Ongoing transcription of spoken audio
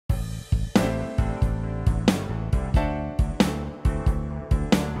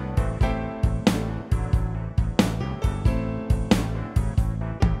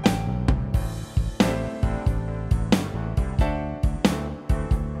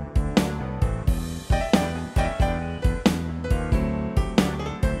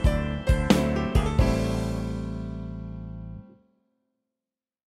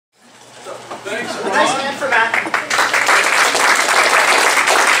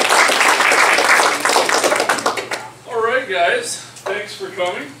guys, thanks for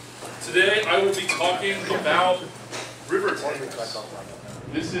coming. Today I will be talking about river tanks.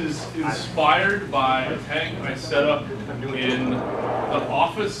 This is inspired by a tank I set up in an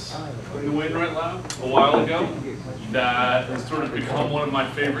office in the Wainwright Lab a while ago that has sort of become one of my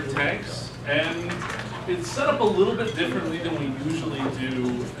favorite tanks. And it's set up a little bit differently than we usually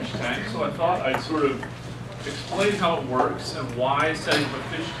do fish tanks, so I thought I'd sort of explain how it works and why setting up a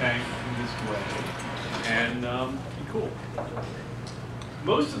fish tank in this way and be cool.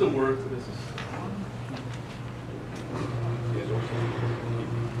 Most of the work,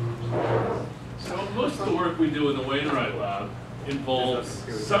 most of the work we do in the Wainwright Lab involves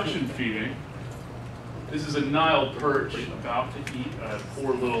suction feeding. This is a Nile perch about to eat a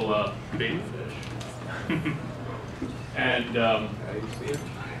poor little bait fish. And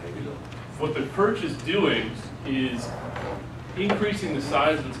what the perch is doing is increasing the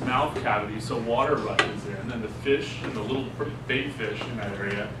size of its mouth cavity so water rushes there, and then the fish and the little bait fish in that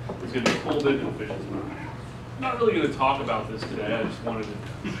area is going to be pulled into the fish's mouth. I'm not really going to talk about this today. I just wanted to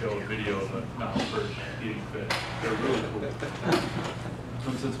show a video of a Nile perch eating fish. They're really cool.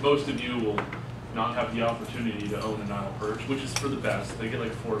 And since most of you will not have the opportunity to own a Nile perch, which is for the best, they get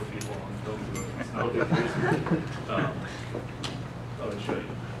like 4 feet long. Don't do it. It's not good. I'll show you.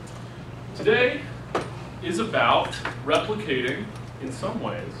 Today is about replicating, in some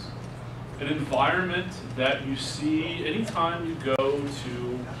ways, an environment that you see anytime you go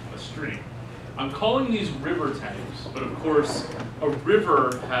to a stream. I'm calling these river tanks, but of course, a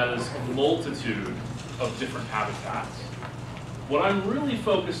river has a multitude of different habitats. What I'm really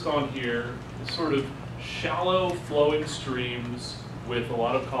focused on here is sort of shallow flowing streams with a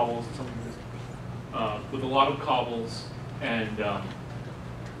lot of cobbles, and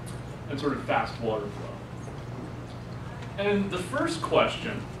sort of fast water flow. And the first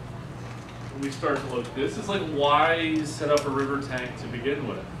question when we start to look at this is like, why set up a river tank to begin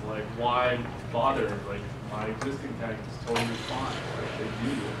with? Like, why bother? Like, my existing tank is totally fine. Why should I do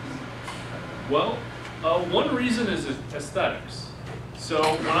this? Well, one reason is aesthetics.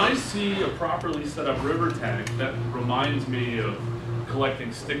 So when I see a properly set up river tank, that reminds me of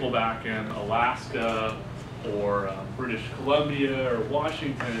collecting stickleback in Alaska or British Columbia or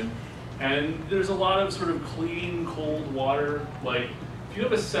Washington. And there's a lot of sort of clean, cold water. Like, if you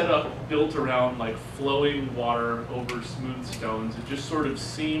have a setup built around like flowing water over smooth stones, it just sort of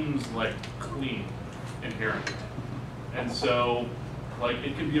seems like clean inherently. And so, like,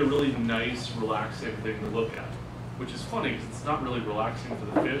 it can be a really nice, relaxing thing to look at, which is funny because it's not really relaxing for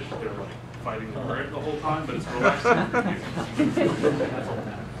the fish. They're like fighting the current the whole time, but it's relaxing for you.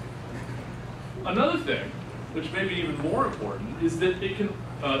 Another thing, which may be even more important, is that it can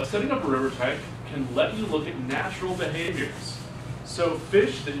setting up a river tank can let you look at natural behaviors. So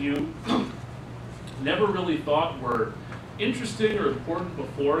fish that you never really thought were interesting or important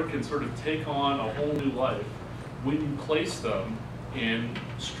before can sort of take on a whole new life when you place them in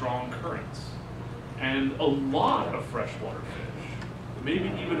strong currents. And a lot of freshwater fish,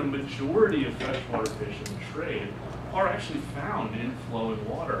 maybe even a majority of freshwater fish in the trade, are actually found in flowing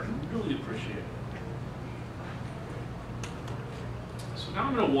water and really appreciate it. So now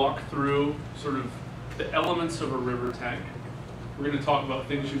I'm going to walk through sort of the elements of a river tank. We're going to talk about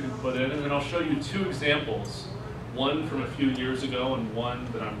things you can put in, and then I'll show you 2 examples, one from a few years ago and one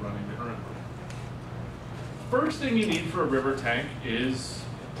that I'm running currently. First thing you need for a river tank is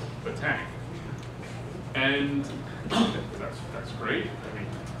a tank. And that's great. I mean,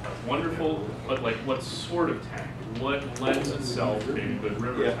 that's wonderful, but like, what sort of tank? What lends itself to being a good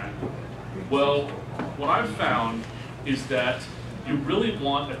river tank? Well, what I've found is that you really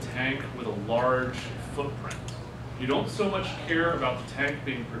want a tank with a large footprint. You don't so much care about the tank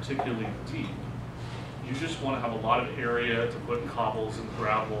being particularly deep. You just want to have a lot of area to put cobbles and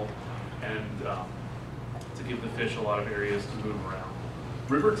gravel and to give the fish a lot of areas to move around.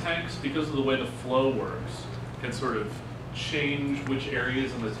 River tanks, because of the way the flow works, can sort of change which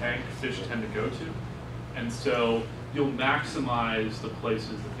areas in the tank fish tend to go to. And so you'll maximize the places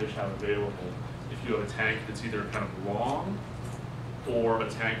the fish have available if you have a tank that's either kind of long or a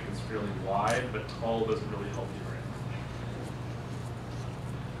tank that's fairly wide, but tall doesn't really help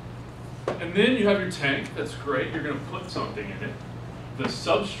you right. And then you have your tank, that's great, you're going to put something in it. The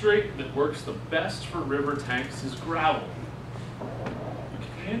substrate that works the best for river tanks is gravel.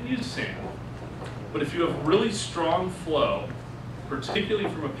 You can use sand, but if you have really strong flow, particularly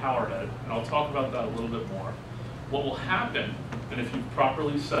from a power head, and I'll talk about that a little bit more, what will happen, and if you've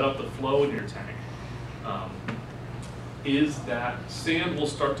properly set up the flow in your tank, is that sand will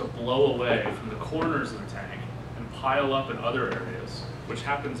start to blow away from the corners of the tank and pile up in other areas. which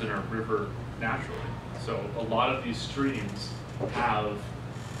happens in our river naturally. So a lot of these streams have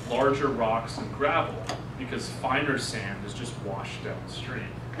larger rocks and gravel because finer sand is just washed downstream.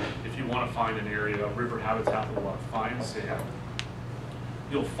 If you want to find an area, a river habitat with a lot of fine sand,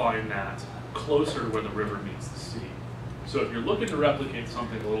 you'll find that closer to where the river meets the sea. So if you're looking to replicate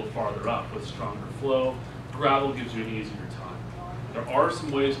something a little farther up with stronger flow, gravel gives you an easier time. There are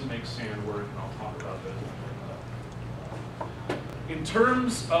some ways to make sand work, and I'll talk about those. In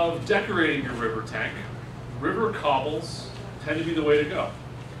terms of decorating your river tank, river cobbles tend to be the way to go.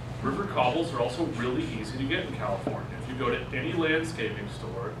 River cobbles are also really easy to get in California. If you go to any landscaping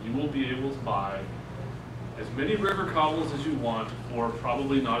store, you will be able to buy as many river cobbles as you want for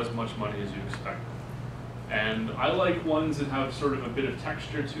probably not as much money as you expect. And I like ones that have sort of a bit of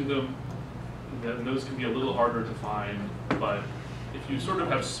texture to them. Then those can be a little harder to find, but if you sort of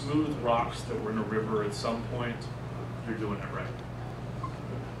have smooth rocks that were in a river at some point, you're doing it right.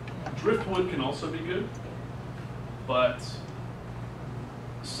 Driftwood can also be good, but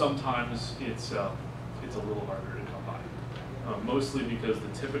sometimes it's a little harder to come by. Mostly because the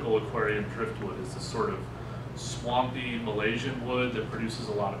typical aquarium driftwood is this sort of swampy Malaysian wood that produces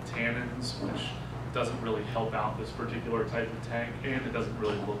a lot of tannins, which doesn't really help out this particular type of tank, and it doesn't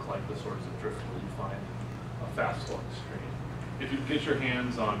really look like the sorts of driftwood you find in a fast-flowing stream. If you get your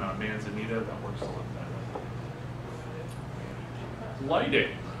hands on manzanita, that works a lot better.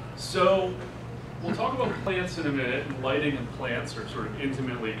 Lighting. So we'll talk about plants in a minute, and lighting and plants are sort of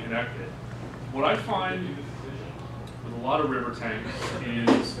intimately connected. What I find with a lot of river tanks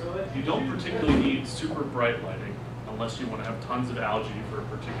is you don't particularly need super bright lighting unless you want to have tons of algae for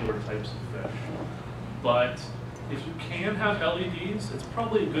particular types of fish. But if you can have LEDs, it's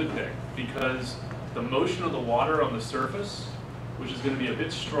probably a good thing because the motion of the water on the surface, which is going to be a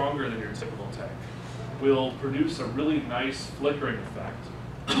bit stronger than your typical tank, will produce a really nice flickering effect.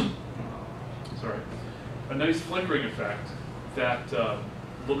 Sorry, a nice flickering effect that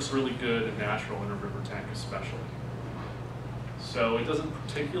looks really good and natural in a river tank especially. So it doesn't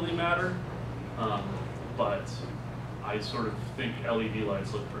particularly matter, but I sort of think LED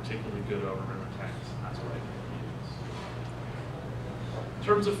lights look particularly good over river tanks, and that's what I use. In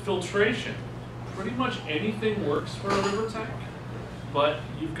terms of filtration, pretty much anything works for a river tank, but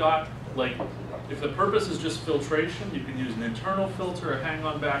you've got, like, if the purpose is just filtration, you can use an internal filter, a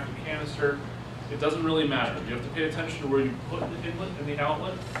hang-on back, a canister. It doesn't really matter. You have to pay attention to where you put the inlet and the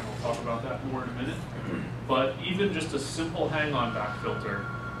outlet. I'll talk about that more in a minute. But even just a simple hang-on back filter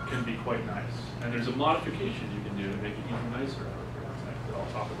can be quite nice. And there's a modification you can do to make it even nicer out of river tank that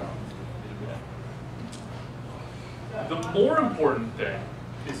I'll talk about in a bit. The more important thing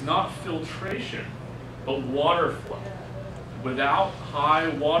is not filtration, but water flow. Without high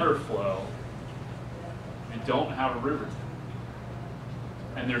water flow, you don't have a river tank.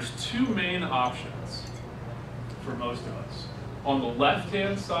 And there's two main options for most of us. On the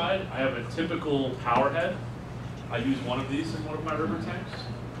left-hand side, I have a typical power head. I use one of these in one of my river tanks.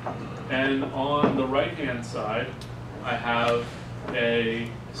 And on the right-hand side, I have a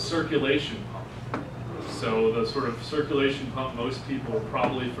circulation pump. So the sort of circulation pump most people are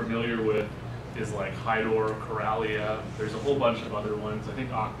probably familiar with is like Hydor, Coralia. There's a whole bunch of other ones. I think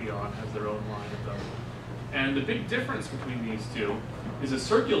Aquarium has their own line of them. And the big difference between these two is a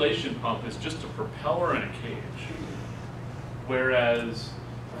circulation pump is just a propeller and a cage, whereas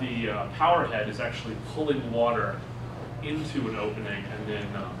the power head is actually pulling water into an opening and then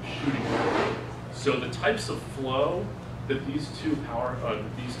shooting it. So the types of flow that these two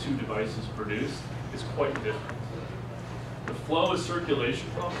devices produce is quite different. The flow a circulation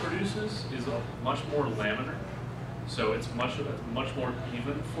pump produces is a much more laminar, so it's much more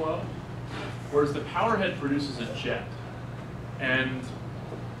even flow, whereas the power head produces a jet. And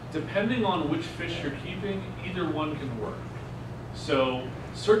depending on which fish you're keeping, either one can work. So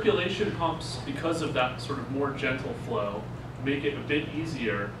circulation pumps, because of that sort of more gentle flow, make it a bit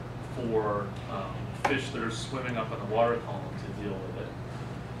easier for fish that are swimming up in the water column to deal with it.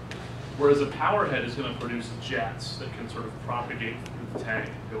 Whereas a power head is going to produce jets that can sort of propagate through the tank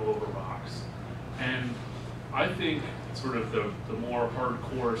and go over rocks. And I think sort of the more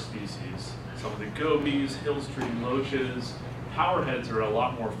hardcore species, some of the gobies, hill stream loaches, power heads are a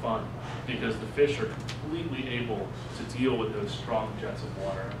lot more fun because the fish are completely able to deal with those strong jets of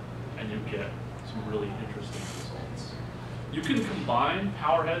water, and you get some really interesting results. You can combine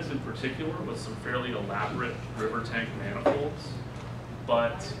power heads in particular with some fairly elaborate river tank manifolds,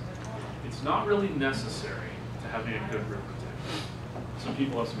 but it's not really necessary to having a good river tank. Some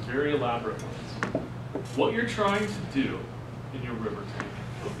people have some very elaborate ones. What you're trying to do in your river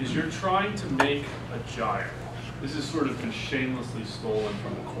tank is you're trying to make a gyre. This has sort of been shamelessly stolen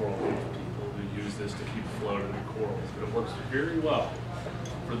from the coral reef people who use this to keep afloat in the corals, but it works very well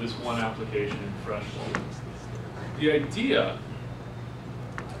for this one application in freshwater. The idea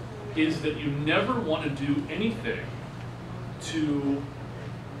is that you never want to do anything to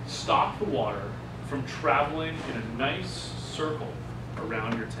stop the water from traveling in a nice circle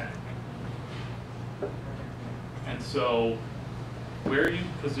around your tank. And so where you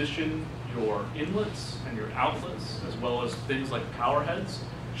position your inlets and your outlets, as well as things like power heads,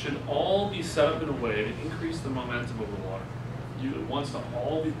 should all be set up in a way to increase the momentum of the water. It wants to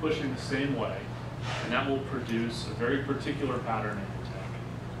all be pushing the same way, and that will produce a very particular pattern in your tank.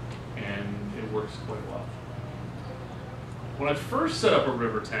 And it works quite well. When I first set up a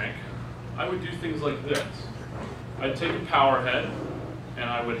river tank, I would do things like this. I'd take a power head, and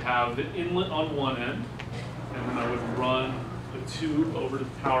I would have the inlet on one end, and then I would run the tube over to the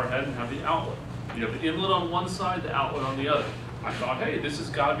power head and have the outlet. You have the inlet on one side, the outlet on the other. I thought, hey, this has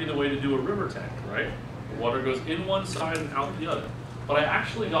got to be the way to do a river tank, right? The water goes in one side and out the other. But I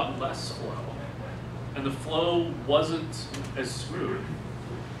actually got less flow, and the flow wasn't as smooth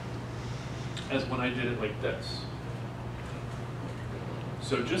as when I did it like this.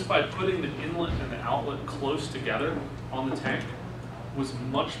 So just by putting the inlet and the outlet close together on the tank was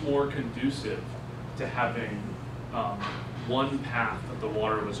much more conducive to having one path that the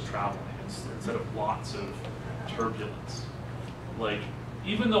water was traveling instead of lots of turbulence. Like,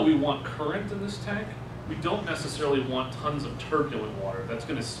 even though we want current in this tank, we don't necessarily want tons of turbulent water. That's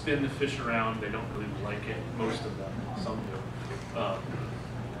going to spin the fish around. They don't really like it, most of them, some do.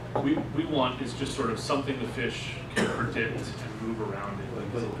 We want is just sort of something the fish can predict and move around in.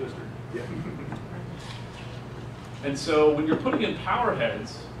 Like a coaster. Yeah. And so when you're putting in power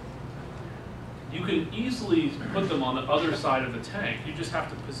heads, you can easily put them on the other side of the tank. You just have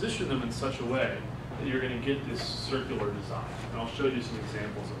to position them in such a way that you're going to get this circular design. And I'll show you some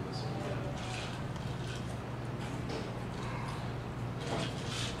examples of this in a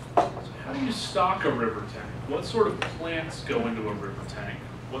minute. So how do you stock a river tank? What sort of plants go into a river tank?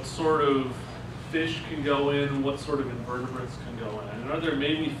 What sort of fish can go in? What sort of invertebrates can go in? And are there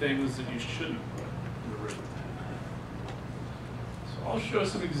maybe things that you shouldn't put in the river tank? So I'll show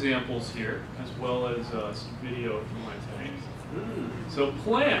some examples here, as well as some video from my tanks. So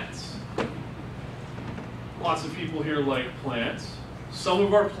plants. Lots of people here like plants. Some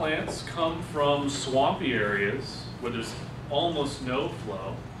of our plants come from swampy areas where there's almost no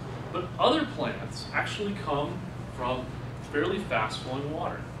flow, but other plants actually come from fairly fast flowing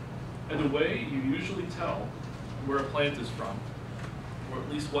water. And the way you usually tell where a plant is from, or at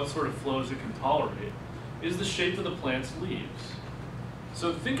least what sort of flows it can tolerate, is the shape of the plant's leaves.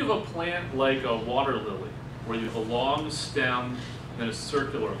 So think of a plant like a water lily, where you have a long stem and a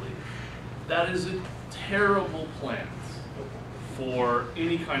circular leaf. That is a terrible plant for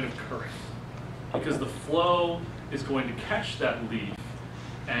any kind of current, because the flow is going to catch that leaf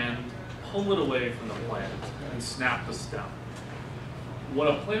and pull it away from the plant and snap the stem. What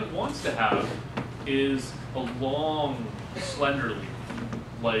a plant wants to have is a long, slender leaf,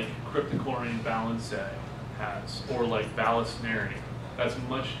 like Cryptocoryne balansae has, or like Balasneri. Has a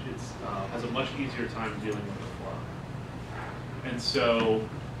much easier time dealing with the flow. And so,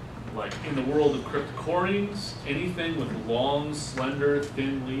 like in the world of Cryptocorynes, anything with long, slender,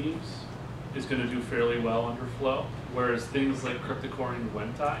 thin leaves is going to do fairly well under flow, whereas things like Cryptocoryne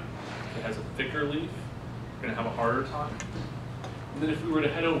wenti, that has a thicker leaf, are going to have a harder time. And then if we were to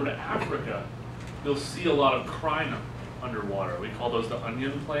head over to Africa, you'll see a lot of crinum underwater. We call those the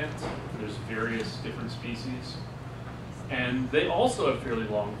onion plant. There's various different species. And they also have fairly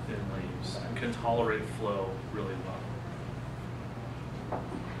long, thin leaves and can tolerate flow really well.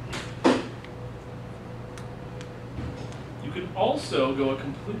 You could also go a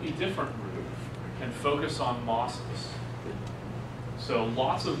completely different route and focus on mosses. So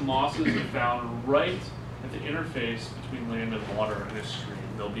lots of mosses are found right at the interface between land and water in a stream.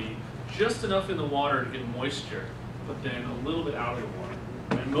 There'll be just enough in the water to get moisture, but then a little bit out of the water.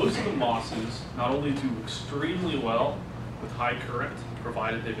 And most of the mosses not only do extremely well with high current,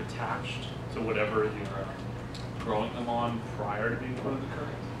 provided they've attached to whatever you're growing them on prior to being put in the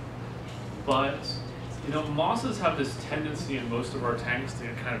current. But, you know, mosses have this tendency in most of our tanks to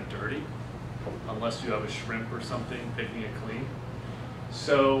get kind of dirty, unless you have a shrimp or something picking it clean.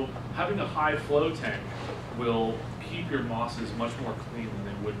 So having a high flow tank will keep your mosses much more clean than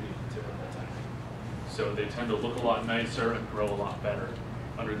they would be in a typical tank. So they tend to look a lot nicer and grow a lot better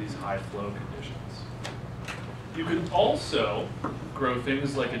under these high flow conditions. You can also grow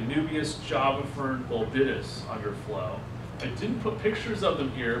things like Anubias Java Fern bulbidus under flow. I didn't put pictures of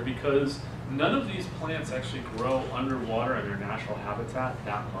them here because none of these plants actually grow underwater in their natural habitat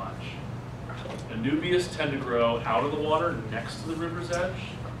that much. Anubias tend to grow out of the water next to the river's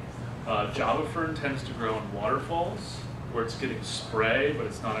edge. Java fern tends to grow in waterfalls where it's getting spray, but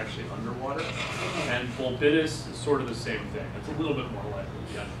it's not actually underwater. And Volbitis is sort of the same thing. It's a little bit more likely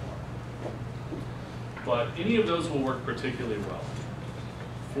to be underwater. But any of those will work particularly well.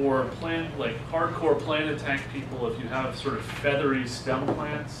 For hardcore planted tank people, if you have sort of feathery stem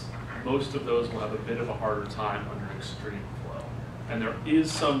plants, most of those will have a bit of a harder time under extreme flow. And there is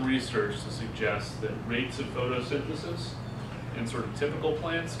some research to suggest that rates of photosynthesis in sort of typical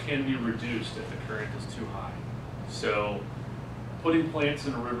plants can be reduced if the current is too high. So putting plants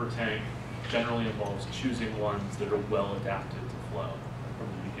in a river tank generally involves choosing ones that are well adapted to flow from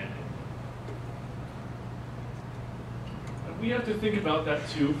the beginning. And we have to think about that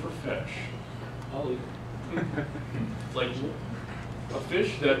too for fish. Like a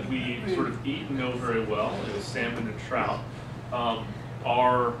fish that we sort of eat and know very well is salmon and trout.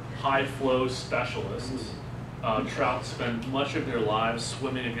 Are high flow specialists. Trout spend much of their lives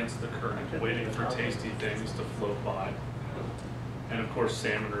swimming against the current, waiting for tasty things to float by. And of course,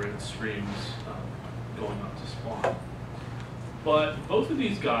 salmon are in streams going up to spawn. But both of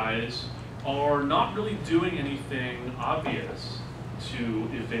these guys are not really doing anything obvious to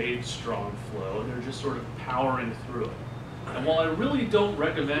evade strong flow. They're just sort of powering through it. And while I really don't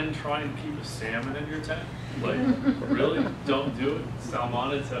recommend trying to keep a salmon in your tank, like really don't do it.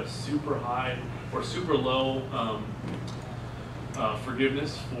 Salmonids have super high or super low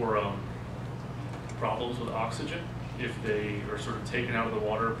forgiveness for problems with oxygen. If they are sort of taken out of the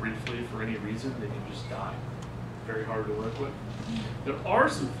water briefly for any reason, they can just die. Very hard to work with. There are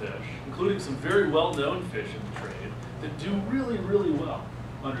some fish, including some very well-known fish in the trade, that do really, really well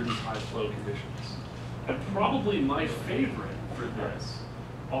under these high flow conditions. And probably my favorite for this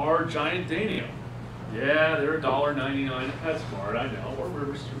are giant danio. Yeah, they're $1.99 at PetSmart, I know, or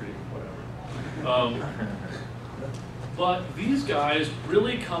River Street, whatever. But these guys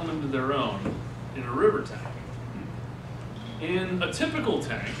really come into their own in a river tank. In a typical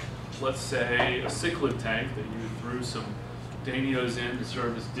tank, let's say a cichlid tank that you threw some danios in to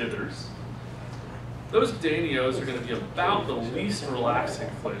serve as dithers, those danios are going to be about the least relaxing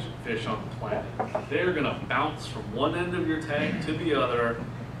fish on the planet. They're going to bounce from one end of your tank to the other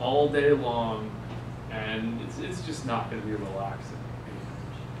all day long, and it's just not going to be relaxing.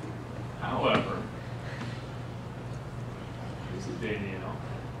 However, here's a danio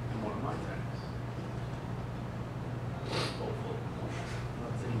in one of my tanks. Hopefully.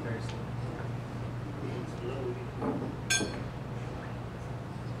 It's sitting very slow.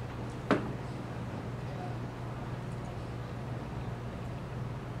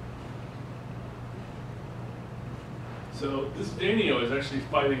 So this danio is actually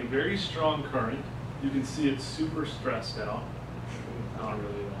fighting a very strong current. You can see it's super stressed out. Not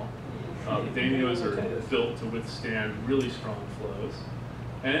really at all. The danios are built to withstand really strong flows.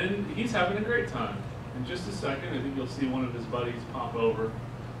 And he's having a great time. In just a second, I think you'll see one of his buddies pop over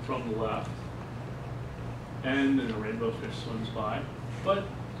from the left. And then a rainbow fish swims by. But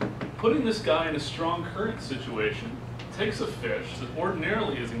putting this guy in a strong current situation takes a fish that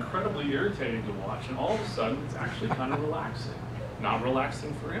ordinarily is incredibly irritating to watch, and all of a sudden it's actually kind of relaxing. Not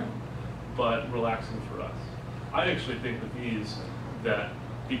relaxing for him, but relaxing for us. I actually think that these, that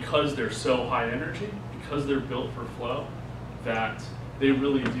because they're so high energy, because they're built for flow, that they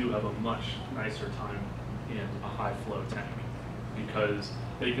really do have a much nicer time in a high flow tank, because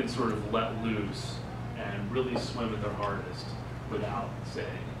they can sort of let loose and really swim at their hardest without, say,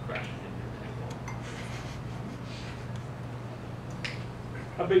 crashing into your tank wall.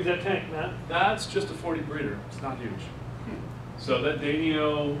 How big is that tank, Matt? That's just a 40 breeder. It's not huge. So that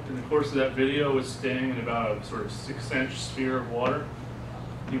danio, in the course of that video, was staying in about a sort of 6-inch sphere of water.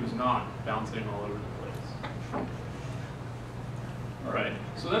 He was not bouncing all over the place. All right,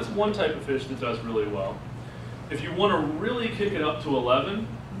 so that's one type of fish that does really well. If you want to really kick it up to 11,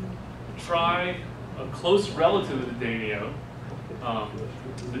 try a close relative of the danio,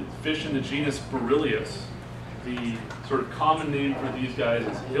 the fish in the genus Beryllius. The sort of common name for these guys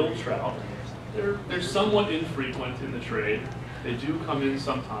is hill trout. They're somewhat infrequent in the trade. They do come in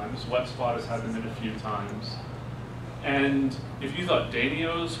sometimes. Wet Spot has had them in a few times. And if you thought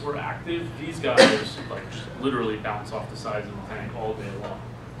danios were active, these guys like just literally bounce off the sides of the tank all day long.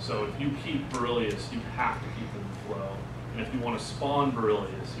 So if you keep Beryllius, you have to keep them in flow. And if you want to spawn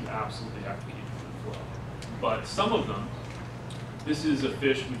Beryllius, you absolutely have to keep them in flow. But some of them, this is a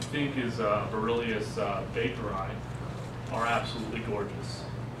fish we think is Beryllius bakeri, are absolutely gorgeous.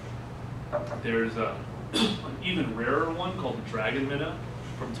 There's an even rarer one called the dragon minnow.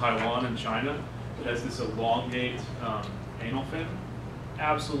 from Taiwan and China. It has this elongate anal fin.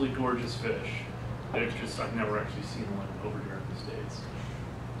 Absolutely gorgeous fish. It's just, I've never actually seen one over here in the States.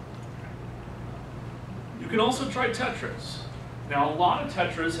 You can also try tetras. Now, a lot of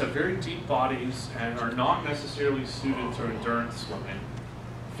tetras have very deep bodies and are not necessarily suited to endurance swimming.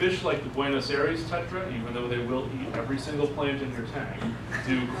 Fish like the Buenos Aires tetra, even though they will eat every single plant in your tank,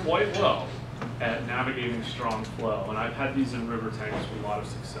 do quite well at navigating strong flow. And I've had these in river tanks with a lot of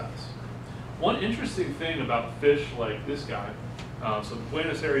success. One interesting thing about fish like this guy, so the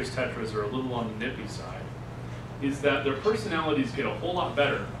Buenos Aires tetras are a little on the nippy side, is that their personalities get a whole lot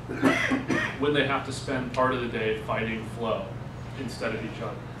better when they have to spend part of the day fighting flow instead of each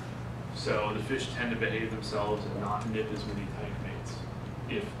other. So the fish tend to behave themselves and not nip as many tank mates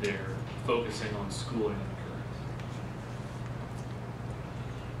if they're focusing on schooling in the current.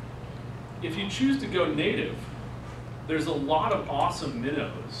 If you choose to go native, there's a lot of awesome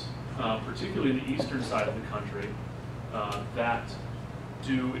minnows, particularly in the eastern side of the country, that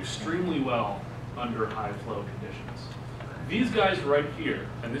do extremely well under high flow conditions. These guys right here,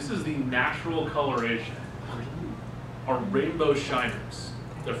 and this is the natural coloration, are rainbow shiners.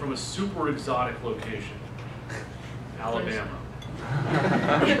 They're from a super exotic location, Alabama.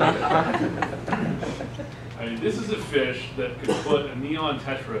 I mean, this is a fish that could put a neon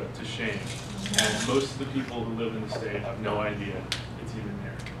tetra to shame, and most of the people who live in the state have no idea it's even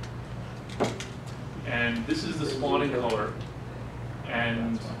there. And this is the spawning color,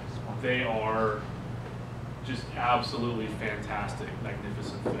 and they are just absolutely fantastic,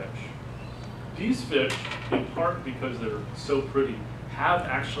 magnificent fish. These fish, in part because they're so pretty, have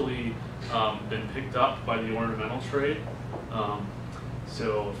actually been picked up by the ornamental trade.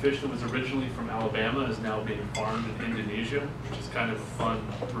 So a fish that was originally from Alabama is now being farmed in Indonesia, which is kind of a fun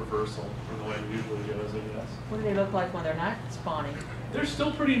reversal from the way it usually goes, I guess. What do they look like when they're not spawning? They're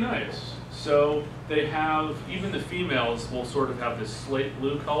still pretty nice. So they have, even the females will sort of have this slate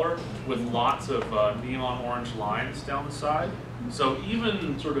blue color with lots of neon orange lines down the side. So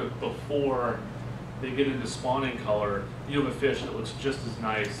even sort of before they get into spawning color, you have a fish that looks just as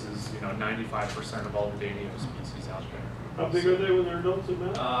nice as 95% of all the Danium species out there. How big are they when they're adults and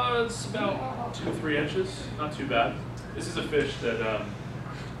that? It's about 2 to 3 inches, not too bad. This is a fish that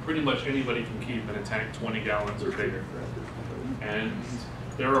pretty much anybody can keep in a tank 20 gallons or bigger. And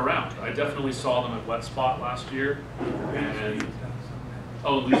they're around. I definitely saw them at Wet Spot last year. And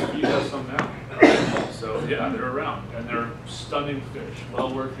oh, at least you have some now. So yeah, they're around. And they're stunning fish.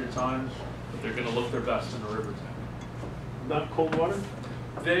 Well worth your time. But they're going to look their best in a river tank. Not cold water?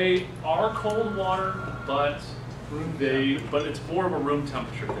 They are cold water, but it's more of a room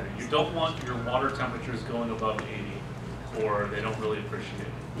temperature thing. You don't want your water temperatures going above 80, or they don't really appreciate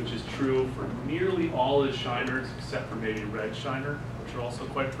it, which is true for nearly all the shiners, except for maybe red shiner, which are also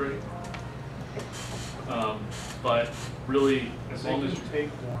quite pretty. But really, as long as you take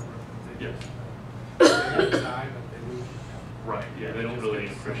warmer, yes, they have time, but they lose. right, yeah, they don't really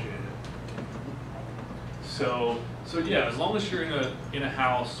appreciate it. So yeah, as long as you're in a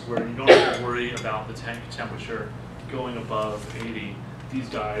house where you don't have to worry about the tank temperature going above 80, these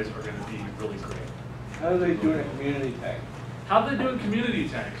guys are going to be really great. How do they do in a community tank? How do they do in community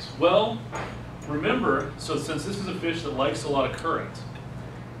tanks? Well, remember, so since this is a fish that likes a lot of current,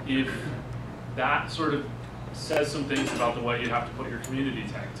 if that sort of says some things about the way you have to put your community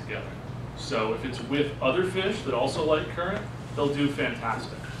tank together. So if it's with other fish that also like current, they'll do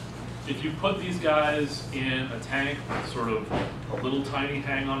fantastic. If you put these guys in a tank with sort of a little tiny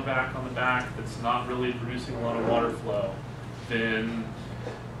hang-on back on the back that's not really producing a lot of water flow, then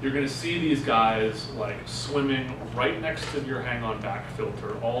you're going to see these guys like swimming right next to your hang-on back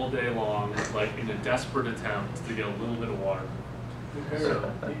filter all day long, like in a desperate attempt to get a little bit of water.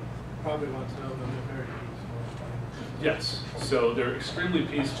 So, He probably wants to know that they're very peaceful. yes, so they're extremely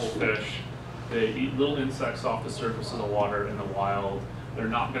peaceful fish. They eat little insects off the surface of the water in the wild. They're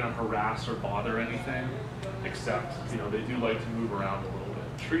not going to harass or bother anything, except, they do like to move around a little bit.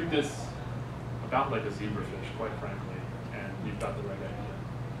 Treat this about like a zebrafish, quite frankly, and you've got the right idea.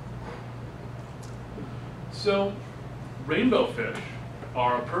 So, rainbow fish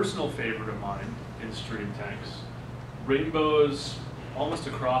are a personal favorite of mine in stream tanks. Rainbows, almost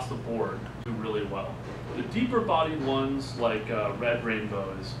across the board, do really well. The deeper bodied ones, like red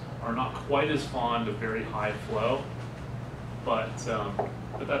rainbows, are not quite as fond of very high flow. But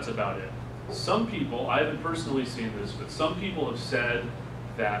that's about it. Some people, I haven't personally seen this, but some people have said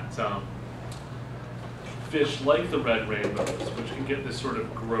that fish like the red rainbows, which can get this sort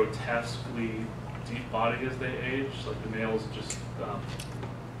of grotesquely deep body as they age, like the males just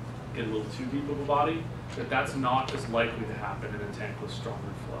get a little too deep of a body, that's not as likely to happen in a tank with stronger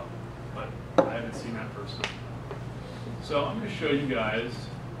flow. But I haven't seen that personally. So I'm going to show you guys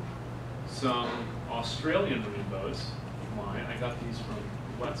some Australian rainbows of mine. I got these from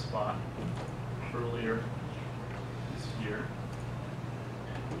Wet Spot earlier this year.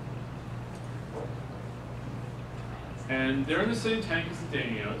 And they're in the same tank as the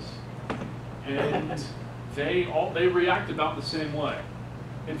Danios, and they react about the same way.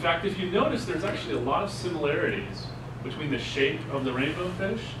 In fact, if you notice, there's actually a lot of similarities between the shape of the rainbow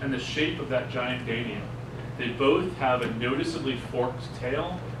fish and the shape of that giant Danio. They both have a noticeably forked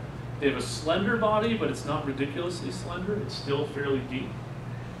tail. They have a slender body, but it's not ridiculously slender. It's still fairly deep.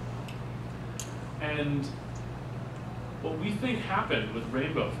 And what we think happened with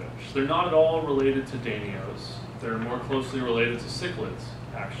rainbow fish, they're not at all related to Danios. They're more closely related to cichlids,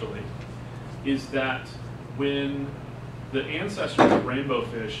 actually, is that when the ancestors of rainbow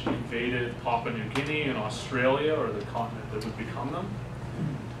fish invaded Papua New Guinea and Australia, or the continent that would become them,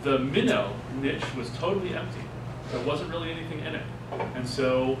 the minnow niche was totally empty. There wasn't really anything in it. And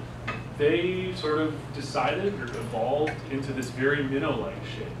so they sort of decided or evolved into this very minnow-like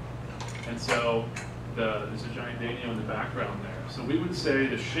shape. And so there's a giant Danio in the background there. So we would say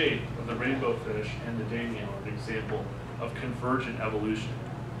the shape of the rainbow fish and the Danio are an example of convergent evolution.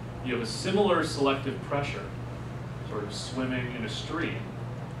 You have a similar selective pressure, sort of swimming in a stream,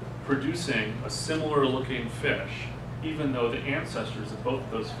 producing a similar looking fish, even though the ancestors of both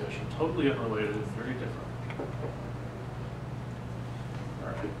of those fish are totally unrelated and very different. All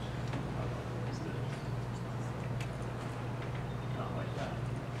right. Not like that.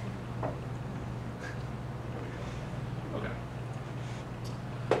 Okay.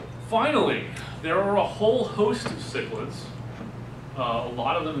 Finally, there are a whole host of cichlids. A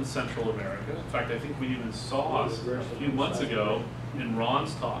lot of them in Central America. In fact, I think we even saw a few months ago in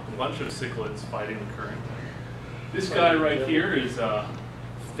Ron's talk a bunch of cichlids fighting the current. This guy right here is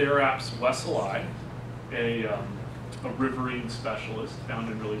Theraps wesseli, a riverine specialist found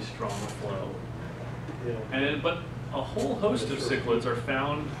in really strong flow. But a whole host of cichlids are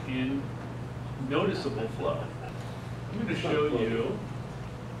found in noticeable flow. I'm going to show you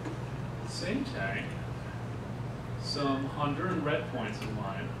the same tank, some Honduran red points of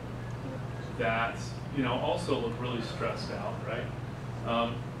mine that also look really stressed out,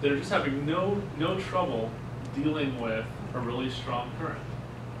 right? They're just having no trouble dealing with a really strong current.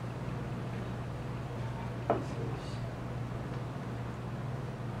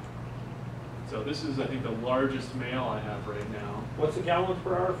 So this is, I think, the largest male I have right now. What's the gallons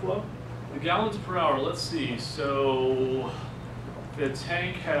per hour flow? The gallons per hour, let's see. So the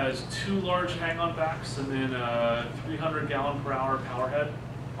tank has 2 large hang-on backs and then a 300 gallon per hour power head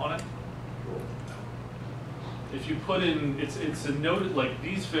on it. If you put in, it's a noted, like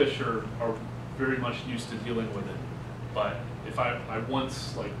these fish are very much used to dealing with it. But if I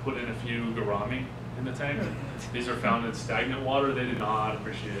once put in a few gourami in the tank, these are found in stagnant water, they did not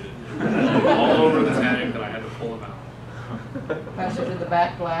appreciate it. All over the tank, and I had to pull them out. Pass it to the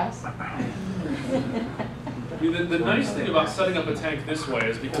back glass. The nice thing about setting up a tank this way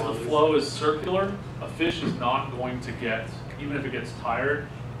is because the flow is circular, a fish is not going to get, even if it gets tired,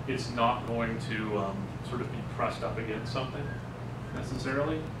 it's not going to sort of be pressed up against something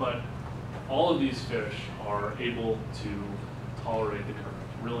necessarily. But all of these fish are able to tolerate the current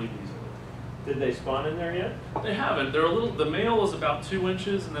really easily. Did they spawn in there yet? They haven't. They're a little. The male is about 2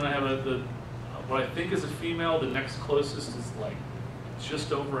 inches, and then I have what I think is a female. The next closest is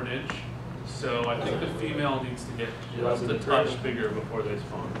just over an inch. So I think the female needs to get just a touch bigger before they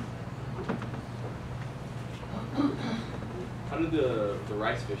spawn. How did the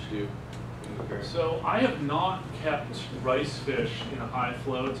rice fish do? So I have not kept rice fish in a high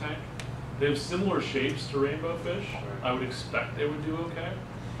flow tank. They have similar shapes to rainbow fish. I would expect they would do okay,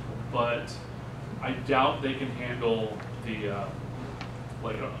 but I doubt they can handle the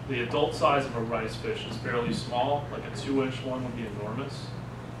adult size of a rice fish is fairly small. Like a 2-inch one would be enormous,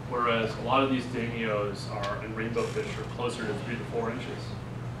 whereas a lot of these Danios and rainbow fish are closer to 3 to 4 inches.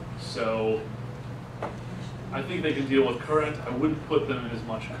 So I think they can deal with current. I wouldn't put them in as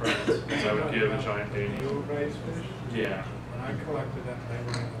much current as I would give a giant Danio. Little rice fish? Yeah. When I collected them, they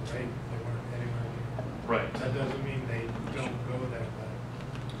were in the lake, they weren't anywhere near. Right. That doesn't mean they don't go there, but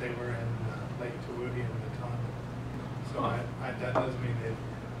they were in Lake Tahuti and the Tonga. So that doesn't mean they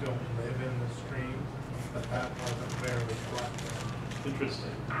don't live in the stream, but that wasn't where it was collected.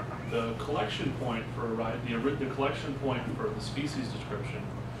 Interesting. The collection point for the collection point for the species description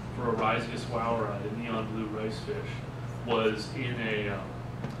for Oryzius woweri, the neon blue rice fish, was in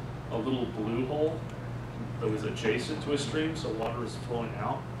a little blue hole that was adjacent to a stream, so water was flowing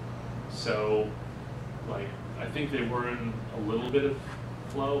out. So Like, I think they were in a little bit of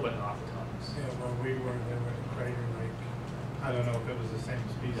flow, but not tons. Yeah, where we were, they were in Crater Lake. I don't know if it was the same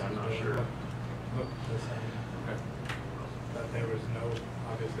species. Yeah, I'm not but it sure. Looked the same. Okay. But there was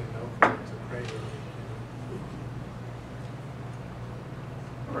obviously no flow to Crater Lake.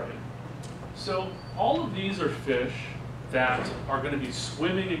 All right. So all of these are fish that are going to be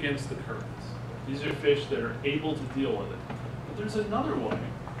swimming against the currents. These are fish that are able to deal with it. But there's another way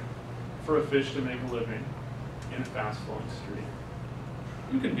for a fish to make a living in a fast-flowing stream.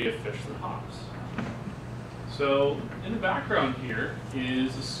 You can be a fish that hops. So in the background here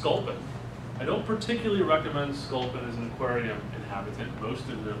is a sculpin. I don't particularly recommend sculpin as an aquarium inhabitant. Most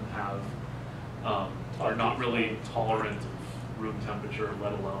of them are not really tolerant of room temperature,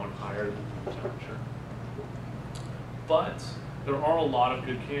 let alone higher than room temperature. But there are a lot of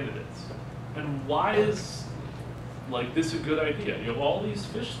good candidates. And why is this a good idea? You have all these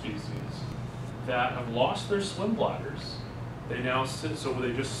fish species that have lost their swim bladders. They now sit, so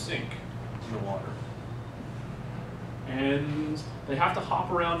they just sink in the water. And they have to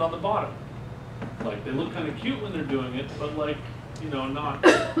hop around on the bottom. Like, they look kind of cute when they're doing it, but not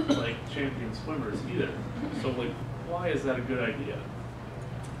like champion swimmers either. So why is that a good idea?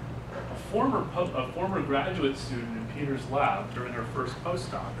 A former graduate student in Peter's lab during her first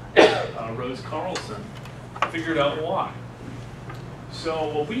postdoc, Rose Carlson, figured out why. So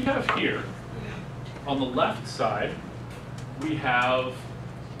what we have here, on the left side, we have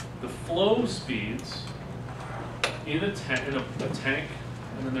the flow speeds in a tank,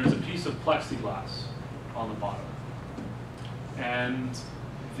 and then there's a piece of plexiglass on the bottom. And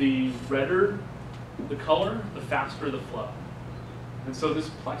the redder the color, the faster the flow. And so this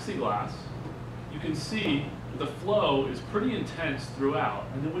plexiglass, you can see the flow is pretty intense throughout.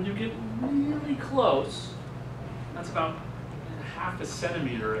 And then when you get really close, that's about half a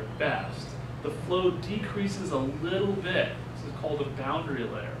centimeter at best, the flow decreases a little bit. This is called a boundary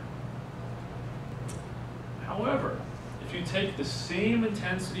layer. However, if you take the same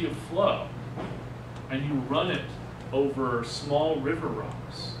intensity of flow and you run it over small river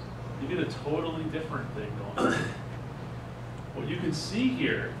rocks, you get a totally different thing going on. What you can see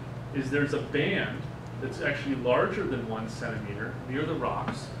here is there's a band that's actually larger than 1 centimeter near the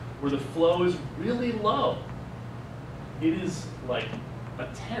rocks where the flow is really low. It is like a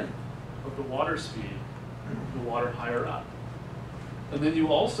tenth of the water speed, the water higher up. And then you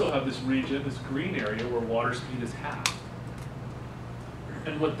also have this region, this green area, where water speed is half.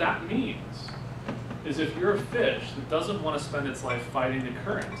 And what that means is if you're a fish that doesn't want to spend its life fighting the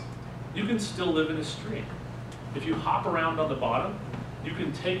current, you can still live in a stream. If you hop around on the bottom, you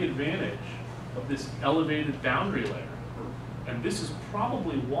can take advantage of this elevated boundary layer. And this is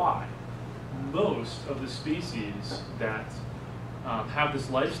probably why most of the species that have this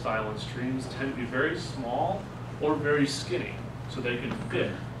lifestyle in streams tend to be very small or very skinny, so they can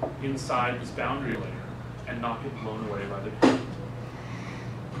fit inside this boundary layer and not get blown away by the current.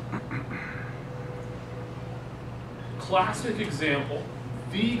 Classic example,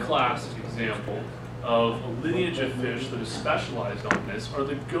 the classic example of a lineage of fish that is specialized on this are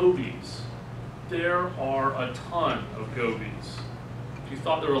the gobies. There are a ton of gobies. If you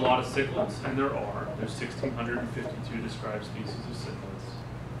thought there were a lot of cichlids, and there are, there's 1,652 described species of cichlids.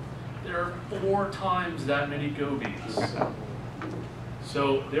 There are 4 times that many gobies.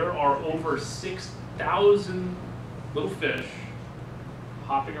 So there are over 6,000 little fish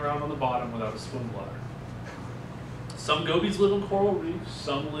hopping around on the bottom without a swim bladder. Some gobies live in coral reefs,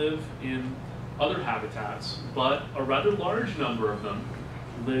 some live in other habitats, but a rather large number of them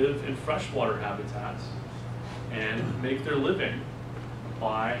live in freshwater habitats and make their living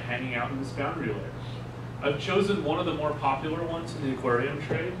by hanging out in this boundary layer. I've chosen one of the more popular ones in the aquarium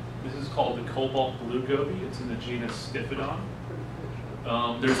trade. This is called the cobalt blue goby. It's in the genus Stiphodon.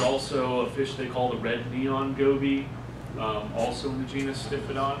 There's also a fish they call the red neon goby, also in the genus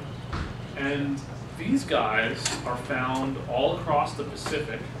Stiphodon. And these guys are found all across the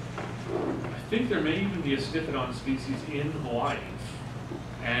Pacific. I think there may even be a Stiphodon species in Hawaii.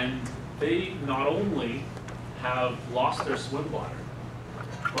 And they not only have lost their swim bladder,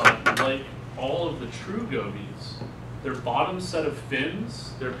 but like all of the true gobies, their bottom set of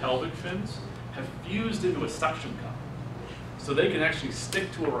fins, their pelvic fins, have fused into a suction cup. So they can actually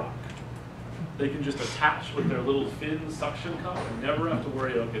stick to a rock. They can just attach with their little fin suction cup and never have to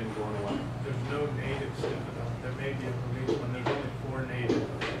worry about getting blown away. There's no native Stiphodon. There may be a release one. There's only 4 native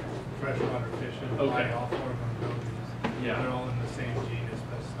freshwater fish in Hawaii. Okay. All 4 of them gobies. Yeah. They're all in the same genus,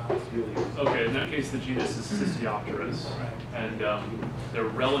 but it's not really. Okay, in that case, the genus is Sisiopteris, Right. and they're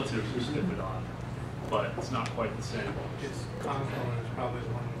relative to Stiphodon, but it's not quite the same. It's Congo, and it's probably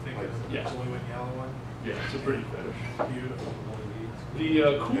the one you think of, the Yeah. blue and yellow one. Yeah, it's a pretty fish. Beautiful.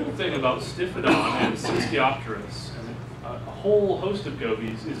 The cool thing about Stiphodon and Siskiopteris and a whole host of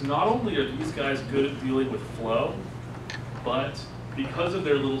gobies is not only are these guys good at dealing with flow, but because of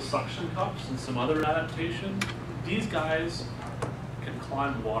their little suction cups and some other adaptation, these guys can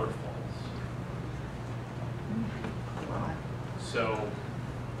climb waterfalls. So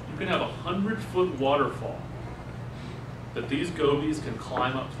you can have a 100-foot waterfall that these gobies can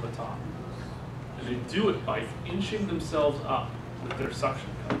climb up to the top. And they do it by inching themselves up with their suction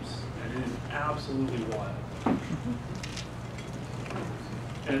cups. And it is absolutely wild.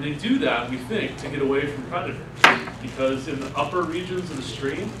 And they do that, we think, to get away from predators. Because in the upper regions of the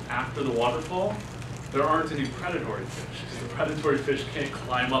stream, after the waterfall, there aren't any predatory fish. Because the predatory fish can't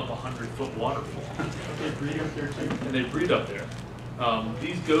climb up a 100-foot waterfall. They breed up there too. And they breed up there.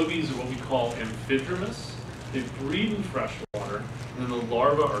 These gobies are what we call amphidromous. They breed in fresh water, and then the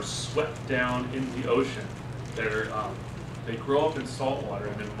larvae are swept down into the ocean. They grow up in salt water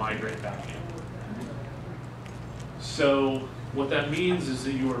and then migrate back in. So what that means is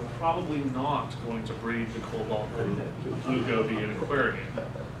that you are probably not going to breed the cobalt blue goby in an aquarium.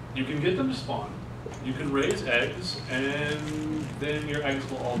 You can get them to spawn. You can raise eggs, and then your eggs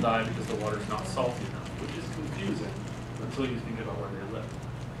will all die because the water's not salty enough, which is confusing until you think about where they live.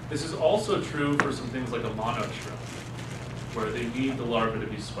 This is also true for some things like a mono shrimp, where they need the larvae to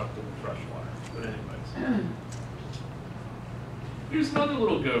be swept in the fresh water. But anyways, here's another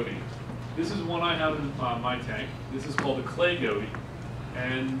little goby. This is one I have in my tank. This is called a clay goby.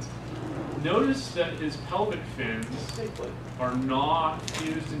 And notice that his pelvic fins are not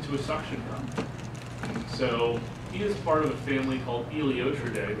fused into a suction cup. So he is part of a family called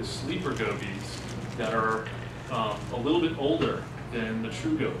Eliotridae, the sleeper gobies, that are a little bit older than the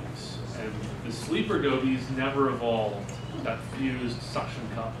true gobies. And the sleeper gobies never evolved that fused suction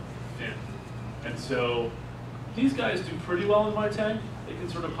cup fin. And so these guys do pretty well in my tank. They can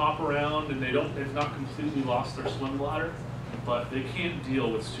sort of hop around, and they've not completely lost their swim bladder, but they can't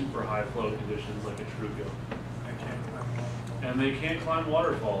deal with super high flow conditions like a true goby. I can't climb waterfalls. And they can't climb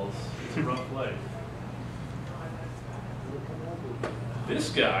waterfalls. It's a rough life. This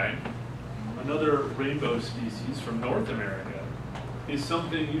guy, another rainbow species from North America, is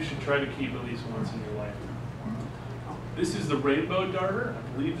something you should try to keep at least once in your life. This is the rainbow darter.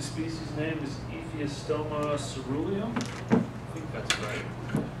 I believe the species name is Ephiostoma ceruleum. I think that's right.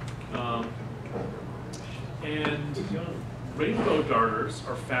 And rainbow darters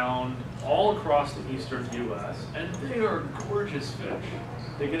are found all across the eastern U.S., and they are gorgeous fish.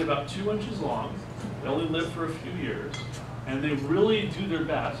 They get about 2 inches long. They only live for a few years, and they really do their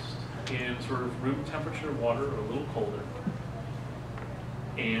best in sort of room temperature water or a little colder,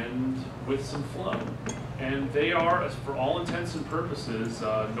 and with some flow. And they are, for all intents and purposes,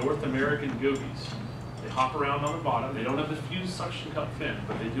 North American gobies. They hop around on the bottom. They don't have the fused suction cup fin,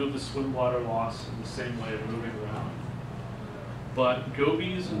 but they do have the swim bladder loss in the same way of moving around. But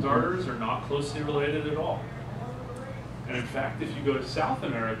gobies and darters are not closely related at all. And in fact, if you go to South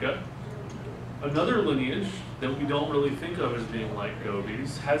America, another lineage that we don't really think of as being like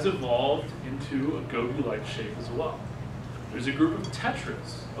gobies has evolved into a goby-like shape as well. There's a group of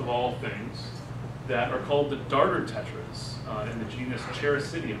tetras, of all things, that are called the darter tetras in the genus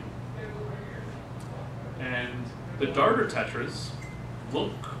Cherasidium. And the darter tetras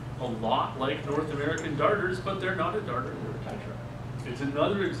look a lot like North American darters, but they're not a darter, they're a tetra. It's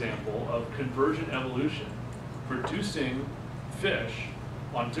another example of convergent evolution, producing fish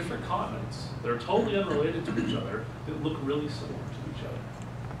on different continents that are totally unrelated to each other, that look really similar to each other.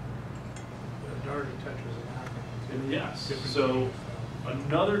 The darter tetras in Africa. And yes, so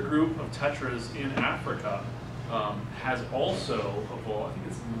another group of tetras in Africa has also evolved, I think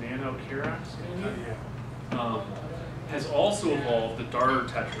it's Nanocarax maybe? Yeah. Has also evolved the darter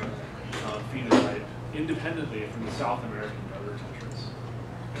tetra phenotype independently from the South American darter tetras.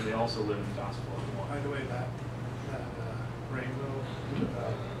 And they also live in fast flowing By water. the way, that rainbow,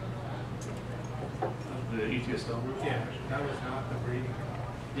 The Ephiostoma? yeah, that was not the breeding color.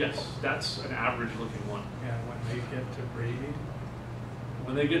 Yes, that's an average looking one. Yeah, when they get to breeding,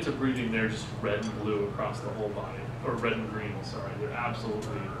 When they get to breeding, they're just red and blue across the whole body. Or red and green, sorry. They're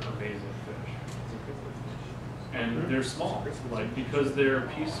absolutely amazing fish. And they're small, like, because they're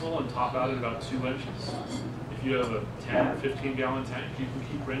peaceful and top out at about 2 inches. If you have a 10 or 15 gallon tank, you can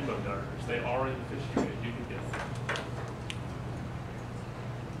keep rainbow darters. They are in the fish trade, you can get them.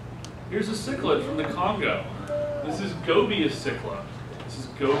 Here's a cichlid from the Congo. This is Gobius cichla. This is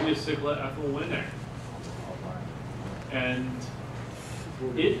Gobius cichla ethyl winner. And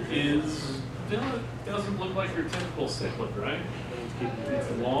it is doesn't look like your typical cichlid, right? It's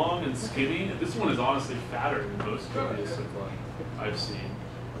long and skinny. This one is honestly fatter than most of the cichlid I've seen.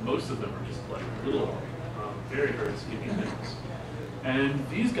 Most of them are just like little, very, very skinny things. And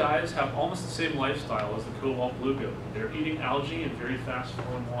these guys have almost the same lifestyle as the cobalt blue goby. They're eating algae in very fast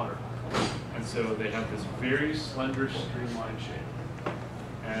flowing water. And so they have this very slender, streamlined shape.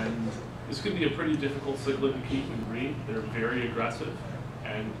 And this could be a pretty difficult cichlid to keep and breed. They're very aggressive,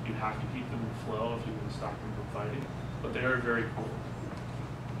 and you have to keep them in flow if you want to stop them from fighting. But they are very cool.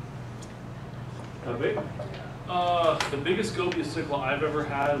 How big? The biggest goby cichlid I've ever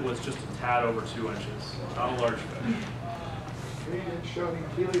had was just a tad over 2 inches. Not a large fish. 3-inch showing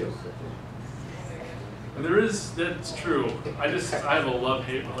Helios. And there is, that's true. I have a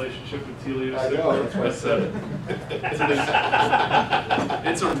love-hate relationship with Telio I know, that's why I said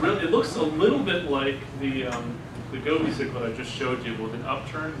it. It looks a little bit like the goby cichlid I just showed you, with an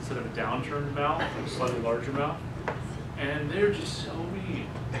upturned instead of a downturned mouth, a slightly larger mouth. And they're just so mean.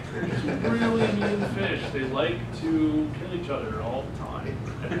 They're just really mean fish. They like to kill each other all the time.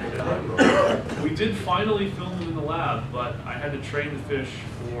 And, we did finally film them in the lab, but I had to train the fish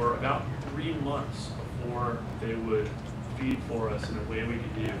for about 3 months before they would feed for us in a way we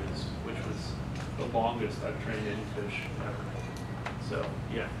could use, which was the longest I've trained any fish ever. So,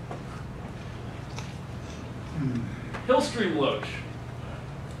 yeah. Hillstream loach.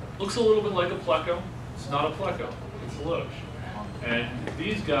 Looks a little bit like a pleco. It's not a pleco, it's a loach. And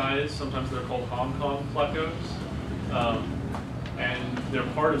these guys, sometimes they're called Hong Kong plecos. And they're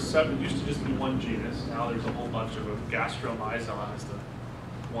part of 7, it used to just be 1 genus. Now there's a whole bunch of them. Gastromyzon is the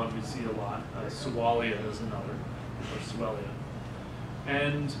one we see a lot. Sualia is another, or Sualia.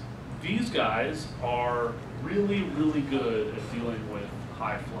 And these guys are really, really good at dealing with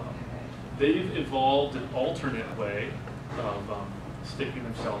high flow. They've evolved an alternate way of sticking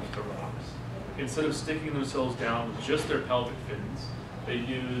themselves to rocks. Instead of sticking themselves down with just their pelvic fins, they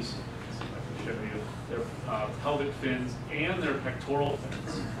use, let's see if I can show you, their pelvic fins and their pectoral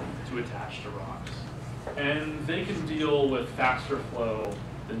fins to attach to rocks. And they can deal with faster flow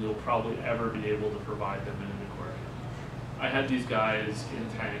than you'll probably ever be able to provide them in an aquarium. I had these guys in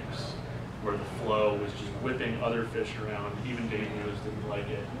tanks where the flow was just whipping other fish around. Even Danios didn't like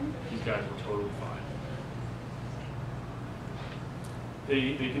it. These guys were totally fine.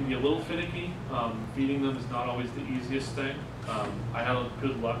 They can be a little finicky. Feeding them is not always the easiest thing. I had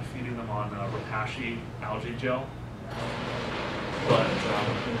good luck feeding them on Rapashi algae gel, but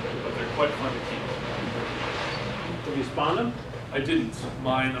they're quite fun to keep. Have you spawned them? I didn't.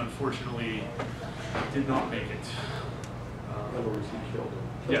 Mine, unfortunately, did not make it. In other words, he killed him.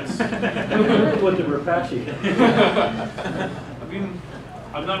 Yes. With the Rapashi. I mean,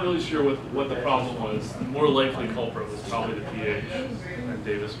 I'm not really sure what the problem was. The more likely culprit was probably the pH and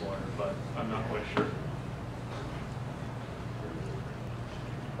Davis water, but I'm not quite sure.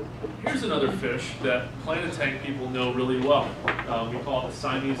 Here's another fish that Planet Tank people know really well. We call it the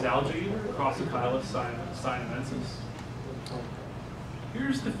Siamese algae eater, Crossophyllus sinamensis.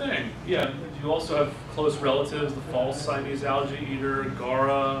 Here's the thing. Yeah, you also have close relatives, the false Siamese algae eater,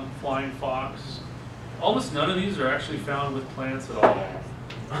 Gara, flying fox. Almost none of these are actually found with plants at all.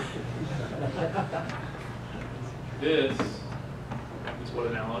 This is what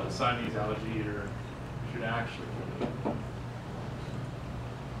a Siamese algae eater should actually do.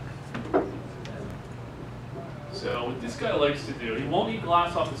 So what this guy likes to do, he won't eat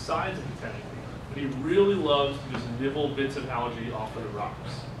glass off the sides of the tank, but he really loves to just nibble bits of algae off of the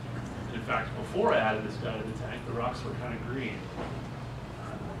rocks. And in fact, before I added this guy to the tank, the rocks were kind of green.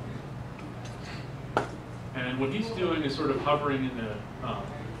 And what he's doing is sort of hovering in the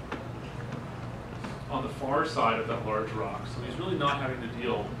on the far side of that large rock. So he's really not having to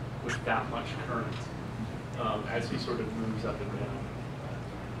deal with that much current as he sort of moves up and down.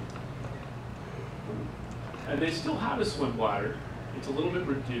 And they still have a swim bladder. It's a little bit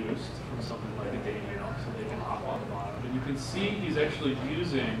reduced from something like a Daniel, so they can hop on the bottom. And you can see he's actually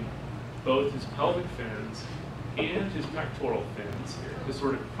using both his pelvic fins and his pectoral fins to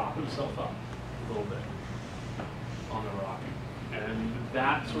sort of prop himself up a little bit on the rock. And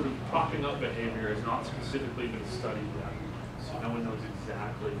that sort of propping up behavior has not specifically been studied yet. So no one knows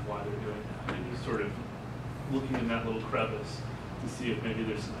exactly why they're doing that. And he's sort of looking in that little crevice to see if maybe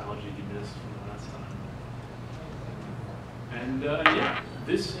there's some algae he missed from the last time. And yeah,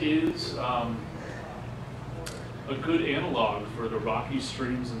 this is a good analog for the rocky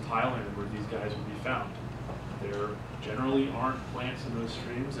streams in Thailand where these guys would be found. There generally aren't plants in those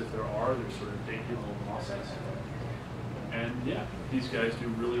streams. If there are, they're sort of dainty little mosses. And yeah, these guys do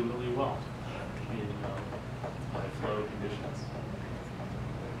really, really well in high flow conditions.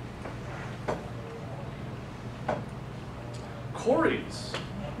 Cories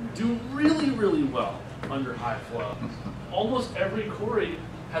do really, really well under high flow. Almost every cory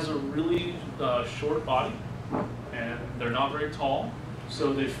has a really short body, and they're not very tall,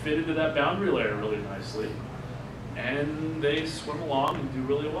 so they fit into that boundary layer really nicely, and they swim along and do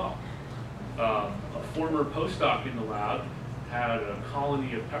really well. A former postdoc in the lab had a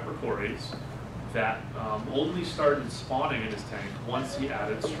colony of pepper cories that only started spawning in his tank once he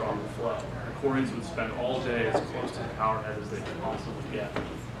added strong flow. The cories would spend all day as close to the power head as they could possibly get,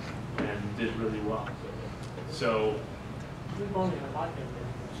 and did really well. So, We've only caught them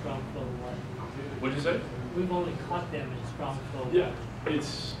in strong flow one. what'd you say? We've only caught them in strong flow one. Yeah,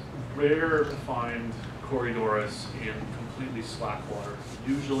 it's rare to find Corydoras in completely slack water.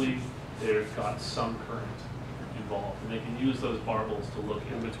 Usually they've got some current involved, and they can use those barbels to look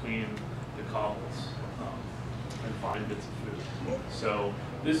in between the cobbles and find bits of food. So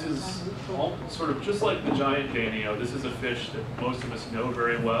this is all sort of just like the giant danio. This is a fish that most of us know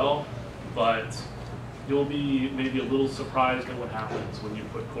very well, but you'll be maybe a little surprised at what happens when you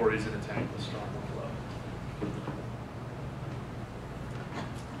put cories in a tank with strong flow.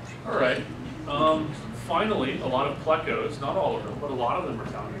 All right. Finally, a lot of plecos, not all of them, but a lot of them are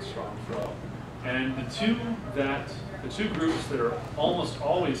found in strong flow. And the two groups that are almost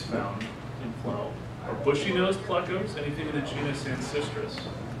always found in flow are bushy-nosed plecos, anything in the genus Ancestris,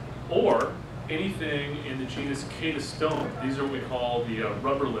 or anything in the genus Catastone. These are what we call the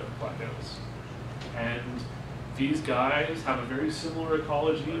rubber-lip plecos. And these guys have a very similar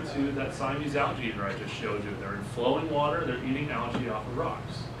ecology to that Siamese algae eater I just showed you. They're in flowing water, they're eating algae off of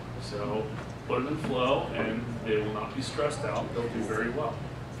rocks. So put them in flow and they will not be stressed out, they'll do very well.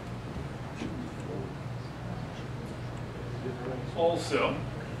 Also,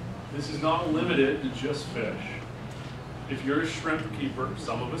 this is not limited to just fish. If you're a shrimp keeper,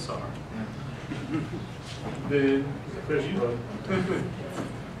 some of us are, then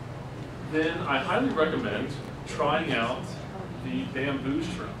then I highly recommend trying out the bamboo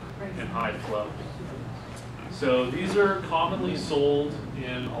shrimp in high flow. So these are commonly sold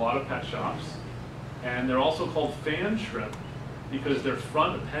in a lot of pet shops, and they're also called fan shrimp because their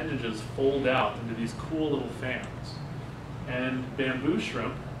front appendages fold out into these cool little fans. And bamboo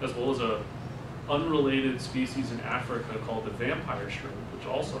shrimp, as well as a unrelated species in Africa called the vampire shrimp, which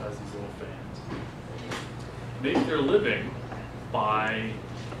also has these little fans, make their living by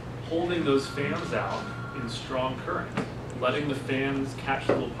holding those fans out in strong current, letting the fans catch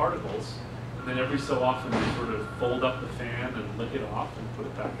little particles, and then every so often they sort of fold up the fan and lick it off and put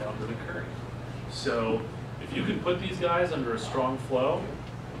it back out into the current. So if you can put these guys under a strong flow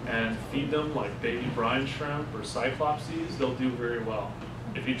and feed them like baby brine shrimp or cyclopses, they'll do very well.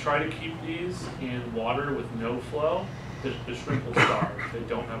 If you try to keep these in water with no flow, the shrimp will starve. They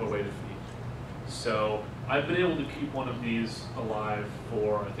don't have a way to feed. So I've been able to keep one of these alive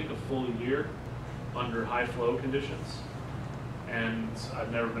for, I think, a full year under high flow conditions. And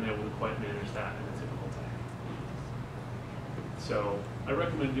I've never been able to quite manage that in a typical tank. So I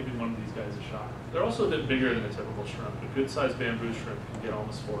recommend giving one of these guys a shot. They're also a bit bigger than a typical shrimp. A good sized bamboo shrimp can get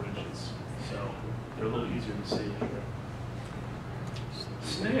almost 4 inches. So they're a little easier to see.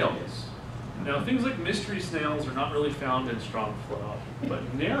 Snails. Now things like mystery snails are not really found in strong flow, but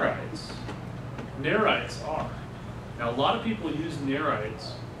nerites are. Now a lot of people use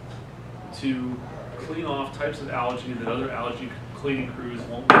nerites to clean off types of algae that other algae cleaning crews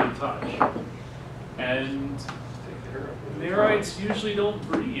won't really touch. And nerites usually don't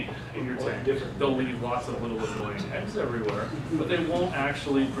breed in your tank. They'll leave lots of little annoying eggs everywhere, but they won't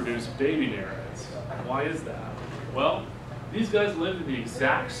actually produce baby nerites. Why is that? Well, these guys live in the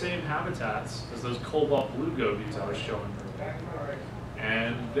exact same habitats as those cobalt blue gobies I was showing you.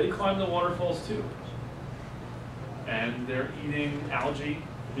 And they climb the waterfalls too. And they're eating algae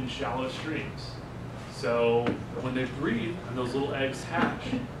in shallow streams. So when they breed and those little eggs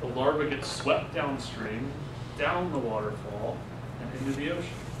hatch, the larvae get swept downstream, down the waterfall, and into the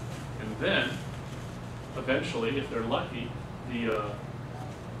ocean. And then, eventually, if they're lucky, the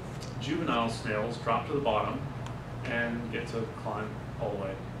juvenile snails drop to the bottom and get to climb all the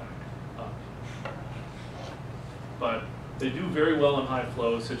way back up. But they do very well in high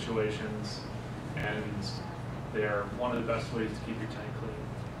flow situations, and they're one of the best ways to keep your tank clean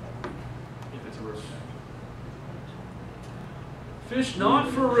if it's a river tank. Fish not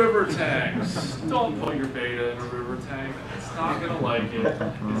for river tanks. Don't put your beta in a river tank. It's not going to like it.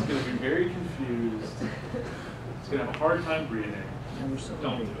 It's going to be very confused. It's going to have a hard time breathing.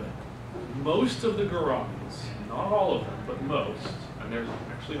 Don't do it. Most of the gouramis, not all of them, but most, and there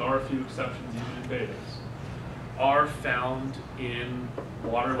actually are a few exceptions even in betas, are found in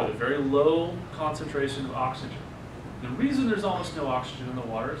water with a very low concentration of oxygen. The reason there's almost no oxygen in the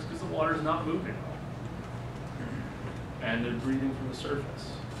water is because the water is not moving at all. And they're breathing from the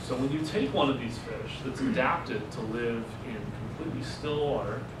surface. So when you take one of these fish that's adapted to live in completely still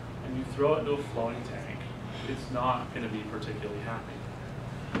water and you throw it into a flowing tank, it's not going to be particularly happy.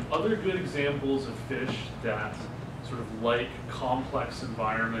 Other good examples of fish that sort of like complex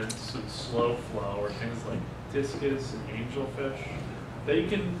environments and slow flow are things like discus and angelfish.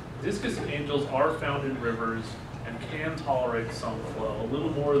 Discus and angels are found in rivers and can tolerate some flow, a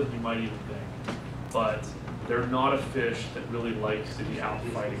little more than you might even think. But they're not a fish that really likes to be out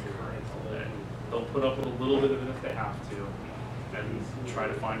fighting current all day. They'll put up with a little bit of it if they have to, and try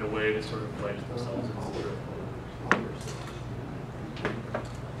to find a way to sort of wedge themselves into the river.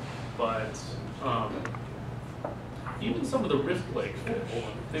 But even some of the rift lake fish,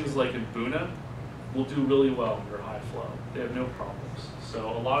 things like in Buna, will do really well under high flow. They have no problems. So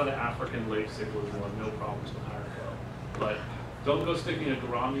a lot of the African lake cichlids will have no problems with higher flow. But don't go sticking a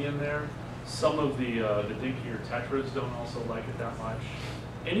gourami in there. Some of the dinkier tetras don't also like it that much.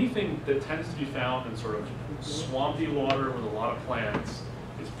 Anything that tends to be found in sort of swampy water with a lot of plants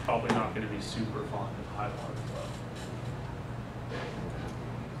is probably not going to be super fond of high water flow.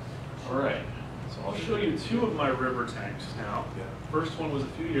 All right, so I'll show you two of my river tanks now. First one was a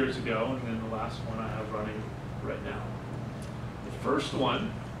few years ago, and then the last one I have running right now. The first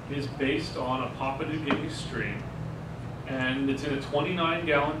one is based on a Papua New Guinea stream, and it's in a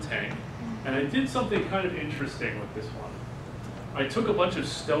 29-gallon tank. And I did something kind of interesting with this one. I took a bunch of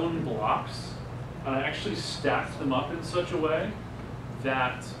stone blocks, and I actually stacked them up in such a way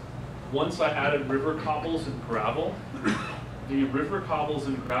that once I added river cobbles and gravel, the river cobbles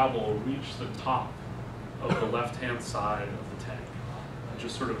and gravel reached the top of the left-hand side of the tank. It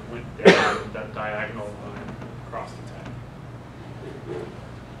just sort of went down that diagonal line across the tank.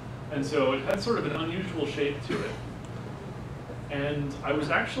 And so it had sort of an unusual shape to it. And I was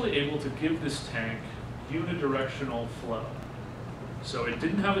actually able to give this tank unidirectional flow. So it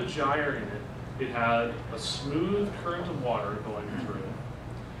didn't have a gyre in it. It had a smooth current of water going through it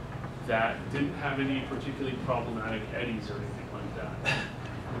that didn't have any particularly problematic eddies or anything like that.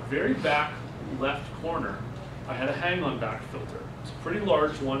 In the very back left corner, I had a hang-on back filter. It's a pretty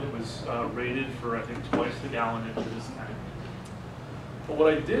large one. It was rated for, I think, twice the gallon into this tank. But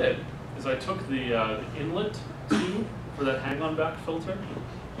what I did is I took the inlet tube for that hang-on back filter,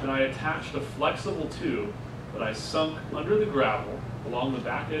 and I attached a flexible tube that I sunk under the gravel along the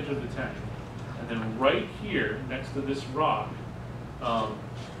back edge of the tank. And then right here, next to this rock,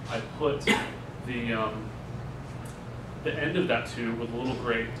 I put the end of that tube with a little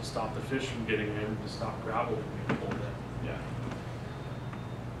grate to stop the fish from getting in, to stop gravel from being pulled in. Yeah.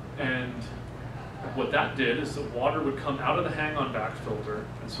 And what that did is the water would come out of the hang-on back filter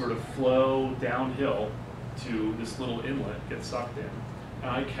and sort of flow downhill to this little inlet, get sucked in. And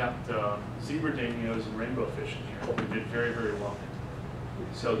I kept zebra damios and rainbow fish in here. We did very, very well.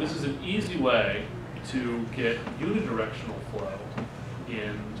 So this is an easy way to get unidirectional flow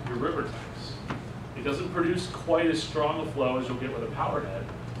in your river tanks. It doesn't produce quite as strong a flow as you'll get with a power head,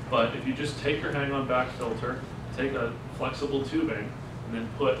 but if you just take your hang-on back filter, take a flexible tubing, and then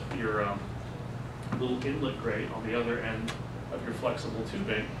put your little inlet grate on the other end of your flexible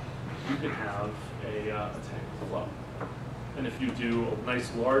tubing, you can have a tank with flow. And if you do a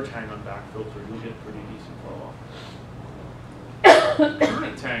nice large hang-on back filter, you'll get pretty decent flow off. The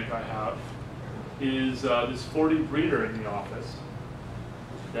current tank I have is this 40 breeder in the office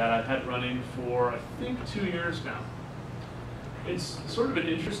that I've had running for, I think, 2 years now. It's sort of an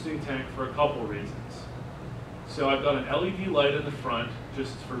interesting tank for a couple reasons. So I've got an LED light in the front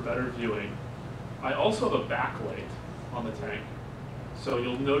just for better viewing. I also have a backlight on the tank. So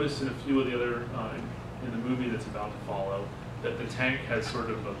you'll notice in a few of the other, in the movie that's about to follow, that the tank has sort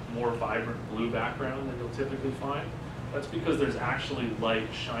of a more vibrant blue background than you'll typically find. That's because there's actually light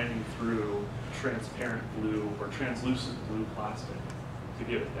shining through transparent blue or translucent blue plastic to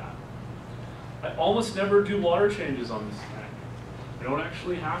give it that. I almost never do water changes on this tank. I don't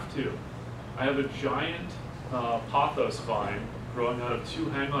actually have to. I have a giant pothos vine growing out of 2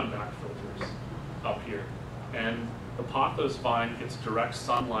 hang-on back filters up here. And the pothos vine gets direct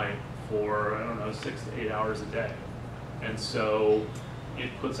sunlight for, I don't know, 6 to 8 hours a day. And so it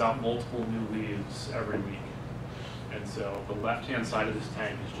puts out multiple new leaves every week. And so the left-hand side of this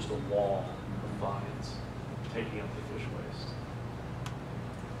tank is just a wall of vines taking up the fish waste.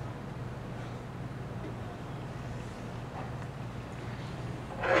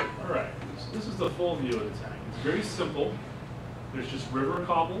 All right, so this is the full view of the tank. It's very simple. There's just river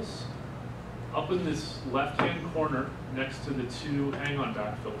cobbles. Up in this left-hand corner, next to the 2 hang-on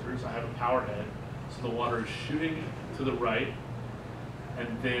back filters, I have a power head So the water is shooting to the right,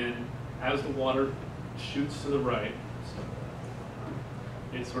 and then as the water shoots to the right,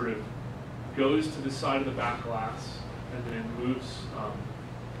 it sort of goes to the side of the back glass and then moves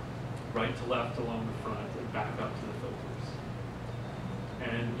right to left along the front and back up to the filters.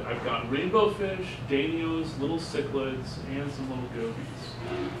 And I've got rainbow fish, danios, little cichlids, and some little gobies.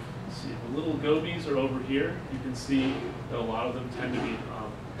 See, the little gobies are over here. You can see that a lot of them tend to be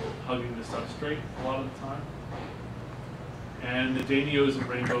hugging the substrate a lot of the time. And the danios and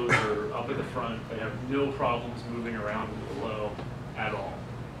rainbows are up at the front. They have no problems moving around in the flow at all.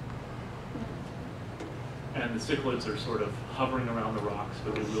 And the cichlids are sort of hovering around the rocks,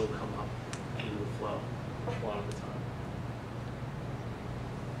 but they will come up into the flow a lot of the time.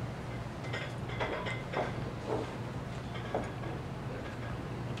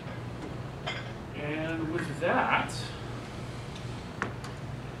 And with that,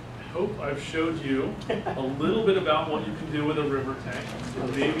 I hope I've showed you a little bit about what you can do with a river tank,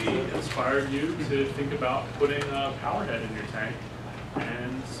 and maybe inspired you to think about putting a power head in your tank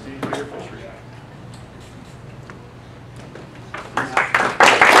and seeing how your fish react.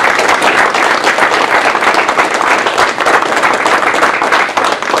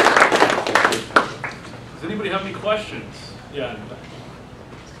 Does anybody have any questions? Yeah.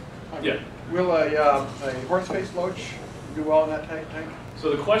 Yeah. Will a horse face loach do well in that tank? So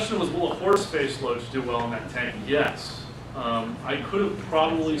the question was, will a horse face loach do well in that tank? Yes. I could have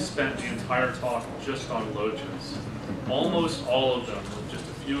probably spent the entire talk just on loaches. Almost all of them, with just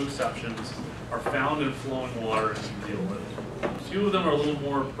a few exceptions, are found in flowing water and you deal with it. A few of them are a little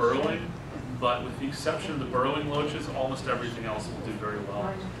more burrowing, but with the exception of the burrowing loaches, almost everything else will do very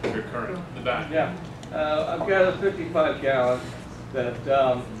well. Your current in the back. Yeah, I've got a 55 gallon that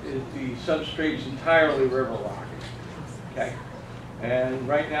is the substrate's entirely river rock. Okay, and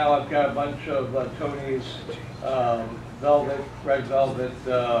right now I've got a bunch of Tony's velvet, red velvet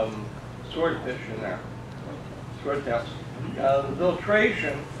swordfish in there, swordtails. The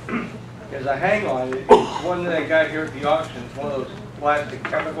filtration is a hang-on. It's one that I got here at the auction. It's one of those plastic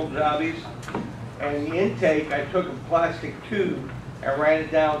chemical jobbies. And the intake, I took a plastic tube and ran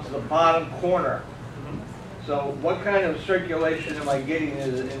it down to the bottom corner. So what kind of circulation am I getting?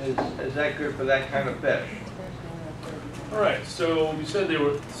 Is that good for that kind of fish? All right, so you said they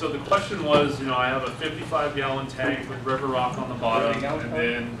were, so the question was, you know, I have a 55-gallon tank with river rock on the bottom, and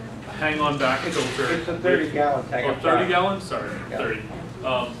then a hang-on back filter. It's a 30-gallon tank. Oh, 30 gallons? Sorry, yeah. 30.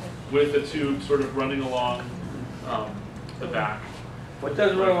 With a tube sort of running along the back. What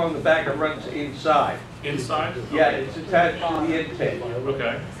doesn't run along the back, it runs inside. Inside? Yeah, it's attached to the intake.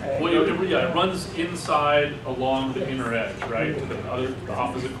 Okay. Well, it runs inside along the inner edge, right? The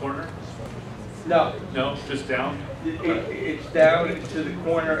opposite corner? No. No, just down? It's down to the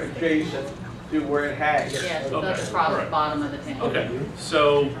corner adjacent to where it hangs. Yeah, so Okay, that's across alright. the bottom of the tank. Okay,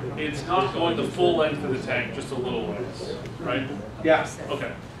 so it's not going the full length of the tank, just a little ways, right? Yeah.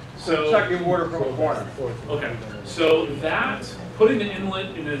 Okay. So sucking water from a corner. Okay, so that, putting the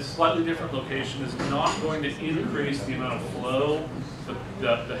inlet in a slightly different location is not going to increase the amount of flow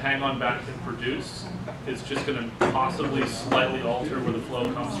the hang-on back can produce. It's just going to possibly slightly alter where the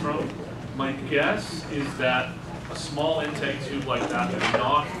flow comes from. My guess is that a small intake tube like that would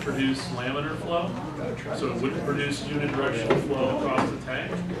not produce laminar flow, so it wouldn't produce unidirectional flow across the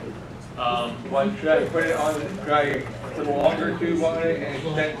tank. Should I put it on, try to put a longer tube on it and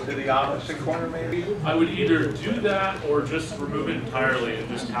extend to the opposite corner maybe? I would either do that or just remove it entirely and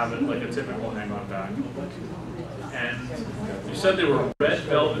just have it like a typical hang-on back. And you said they were red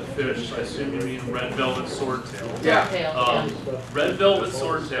velvet fish, I assume you mean red velvet swordtails. Yeah. Red velvet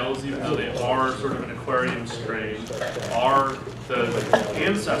swordtails, even though they are sort of an aquarium strain, are the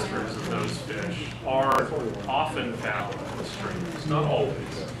ancestors of those fish, are often found in the streams, not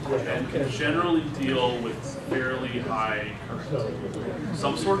always, and can generally deal with fairly high currents.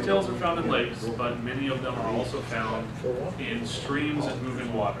 Some swordtails are found in lakes, but many of them are also found in streams and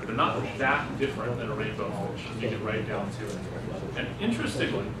moving water. They're not that different than a rainbow fish, when you get right down to it. And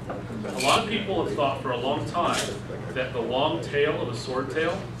interestingly, a lot of people have thought for a long time that the long tail of a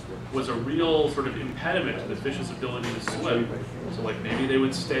swordtail was a real sort of impediment to the fish's ability to swim. So like maybe they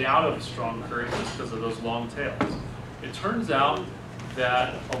would stay out of strong currents just because of those long tails. It turns out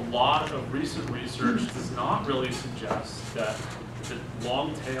that a lot of recent research does not really suggest that the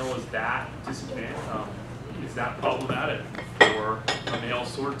long tail is that is that problematic for a male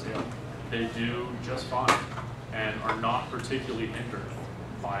swordtail. They do just fine and are not particularly hindered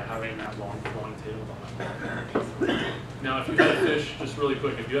by having that long flowing tail on it. Now, if you had a fish, just really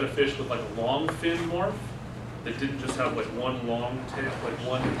quick, if you had a fish with like a long fin morph, that didn't just have like one long tail, like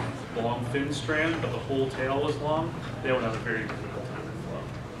one long thin strand, but the whole tail was long, they would have a very difficult time in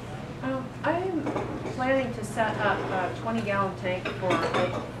flow. I'm planning to set up a 20-gallon tank for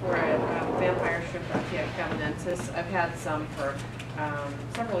a vampire shrimp cavenensis. I've had some for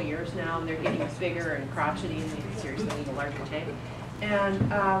several years now, and they're getting bigger and crotchety, and they seriously need a larger tank. And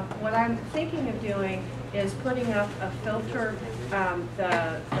what I'm thinking of doing is putting up a filter,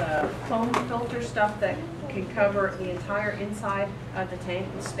 the foam filter stuff that can cover the entire inside of the tank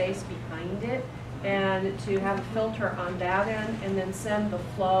with space behind it, and to have a filter on that end, and then send the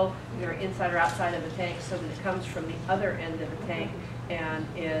flow either inside or outside of the tank so that it comes from the other end of the tank and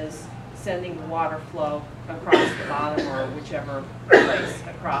is sending the water flow across the bottom or whichever place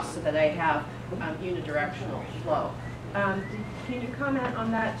across, so that I have unidirectional flow. Can you comment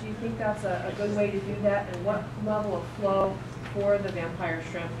on that? Do you think that's a good way to do that? And what level of flow for the vampire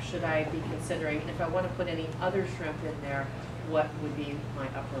shrimp should I be considering? And if I want to put any other shrimp in there, what would be my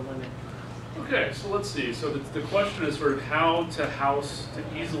upper limit? Okay, so let's see. So the question is sort of how to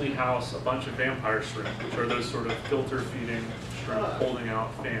easily house a bunch of vampire shrimp, which are those sort of filter feeding shrimp holding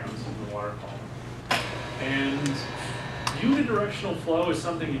out fans in the water column. And unidirectional flow is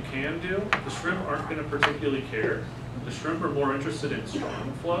something you can do. The shrimp aren't going to particularly care. The shrimp are more interested in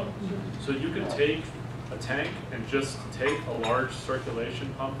strong flow. So you can take a tank and just take a large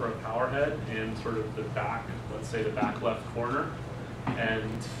circulation pump or a power head in sort of the back, let's say the back left corner, and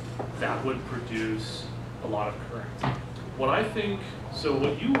that would produce a lot of current. What I think, so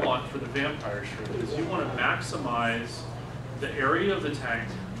what you want for the vampire shrimp is you want to maximize the area of the tank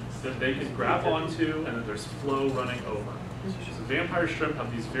that they can grab onto and that there's flow running over. So vampire shrimp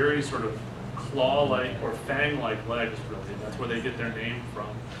have these very sort of claw-like or fang-like legs, really. That's where they get their name from.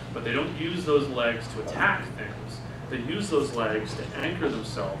 But they don't use those legs to attack things. They use those legs to anchor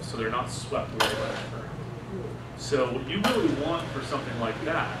themselves so they're not swept away by the current. So what you really want for something like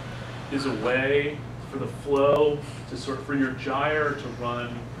that is a way for the flow to for your gyre to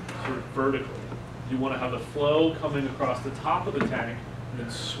run sort of vertically. You want to have the flow coming across the top of the tank and then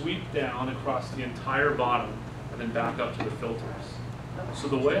sweep down across the entire bottom and then back up to the filters. So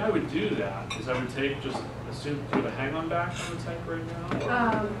the way I would do that is I would take assume you have a hang-on back on the tank right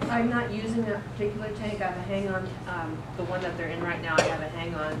now? I'm not using that particular tank. I have a hang-on, the one that they're in right now, I have a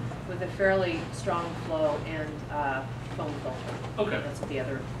hang-on with a fairly strong flow and foam filter. Okay. That's the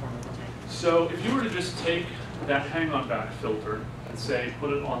other form of the tank. So if you were to just take that hang-on back filter and say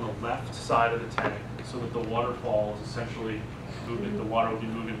put it on the left side of the tank so that the waterfall is essentially moving, the water will be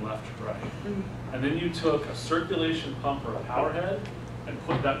moving left to right. Mm-hmm. And then you took a circulation pump or a power head and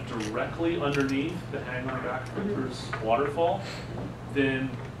put that directly underneath the hang-on back filter's waterfall, then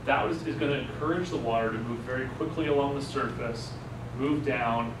that is going to encourage the water to move very quickly along the surface, move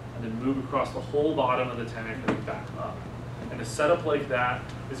down, and then move across the whole bottom of the tank and then back up. And a setup like that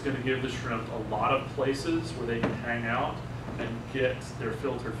is going to give the shrimp a lot of places where they can hang out and get their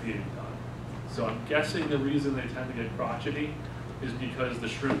filter feeding done. So I'm guessing the reason they tend to get crotchety is because the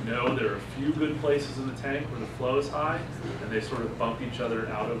shrimp know there are a few good places in the tank where the flow is high, and they sort of bump each other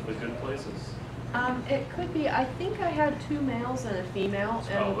out of the good places. It could be. I think I had 2 males and a female,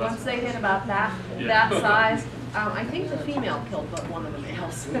 and Oh, once they hit about that size, I think the female killed but one of the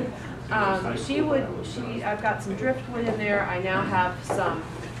males. I've got some driftwood in there. I now have some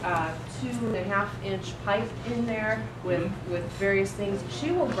 2.5-inch pipe in there with various things. She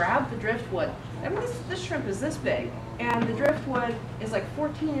will grab the driftwood. I mean, this shrimp is this big, and the driftwood is like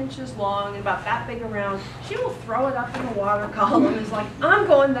 14 inches long and about that big around. She will throw it up in the water column and is like, I'm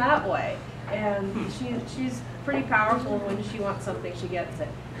going that way. And she's pretty powerful. When she wants something, she gets it.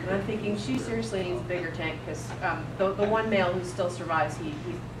 And I'm thinking she seriously needs a bigger tank, because the one male who still survives, he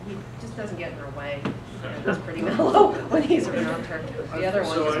just doesn't get in her way. And he's pretty mellow when he's around her. The other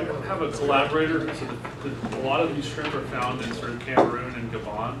one. So I have a collaborator. So a lot of these shrimp are found in sort of Cameroon and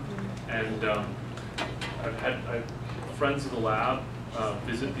Gabon, and I've had friends of the lab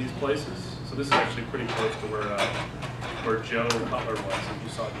visit these places. So this is actually pretty close to where Joe Cutler was, if you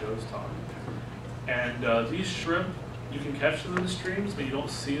saw Joe's talk. And these shrimp, you can catch them in the streams, but you don't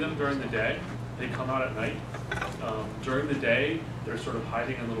see them during the day. They come out at night. During the day, they're sort of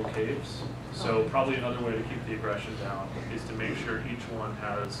hiding in little caves. So probably another way to keep the aggression down is to make sure each one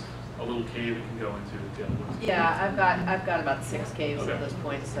has a little cave it can go into to deal with. Yeah, I've got about 6 caves at this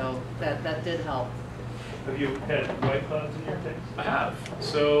point, so that did help. Have you had white clouds in your tank? I have.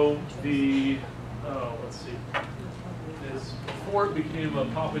 So let's see. Before it became a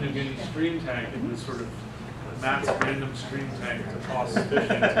Papua New Guinea stream tank, it was sort of Matt's random stream tank to toss fish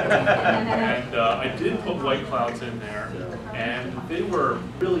into. And I did put white clouds in there, and they were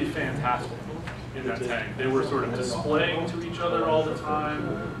really fantastic. in that tank. They were sort of displaying to each other all the time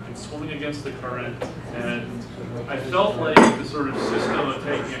and swimming against the current. And I felt like the sort of system of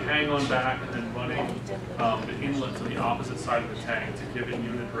taking a hang on back and then running the inlet to the opposite side of the tank to give it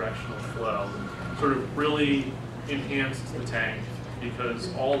unidirectional flow sort of really enhanced the tank,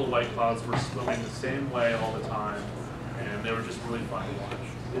 because all the white clouds were swimming the same way all the time, and they were just really fun to watch.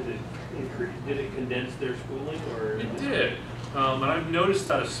 Did it condense their schooling, or? It did, and I've noticed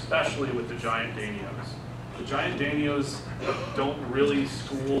that especially with the giant danios. The giant danios don't really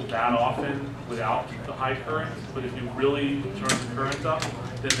school that often without the high current, but if you really turn the current up,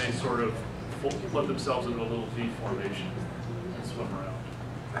 then they sort of put themselves into a little V formation and swim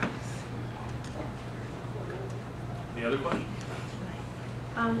around. Any other questions?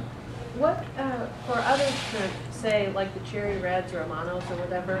 What, for other shrimp, say like the cherry reds or amanos or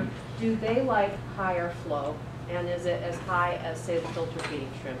whatever, do they like higher flow? And is it as high as, say, the filter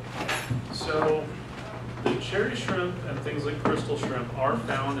feeding shrimp? So the cherry shrimp and things like crystal shrimp are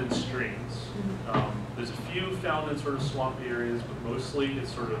found in streams. There's a few found in sort of swampy areas, but mostly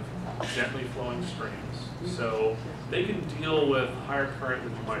it's sort of gently flowing streams. So they can deal with higher current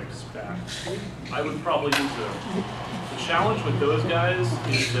than you might expect. I would probably use those. The challenge with those guys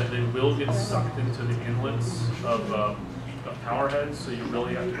is that they will get sucked into the inlets of power heads, so you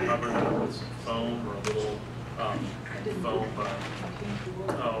really have to cover them with some foam or a little foam,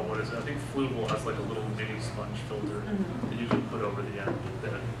 oh, what is it? I think Fluval has like a little mini sponge filter that you can put over the end of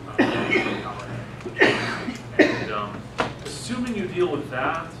that power head. And assuming you deal with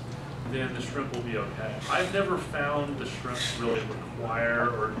that, then the shrimp will be okay. I've never found the shrimp really require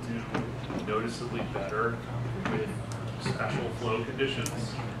or do noticeably better with special flow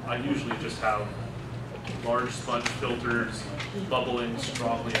conditions. I usually just have large sponge filters bubbling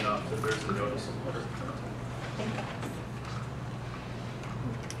strongly enough that there's a noticeable current.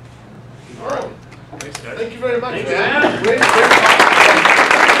 All right. Thanks, guys. Thank you very much, Thanks, man. man. Great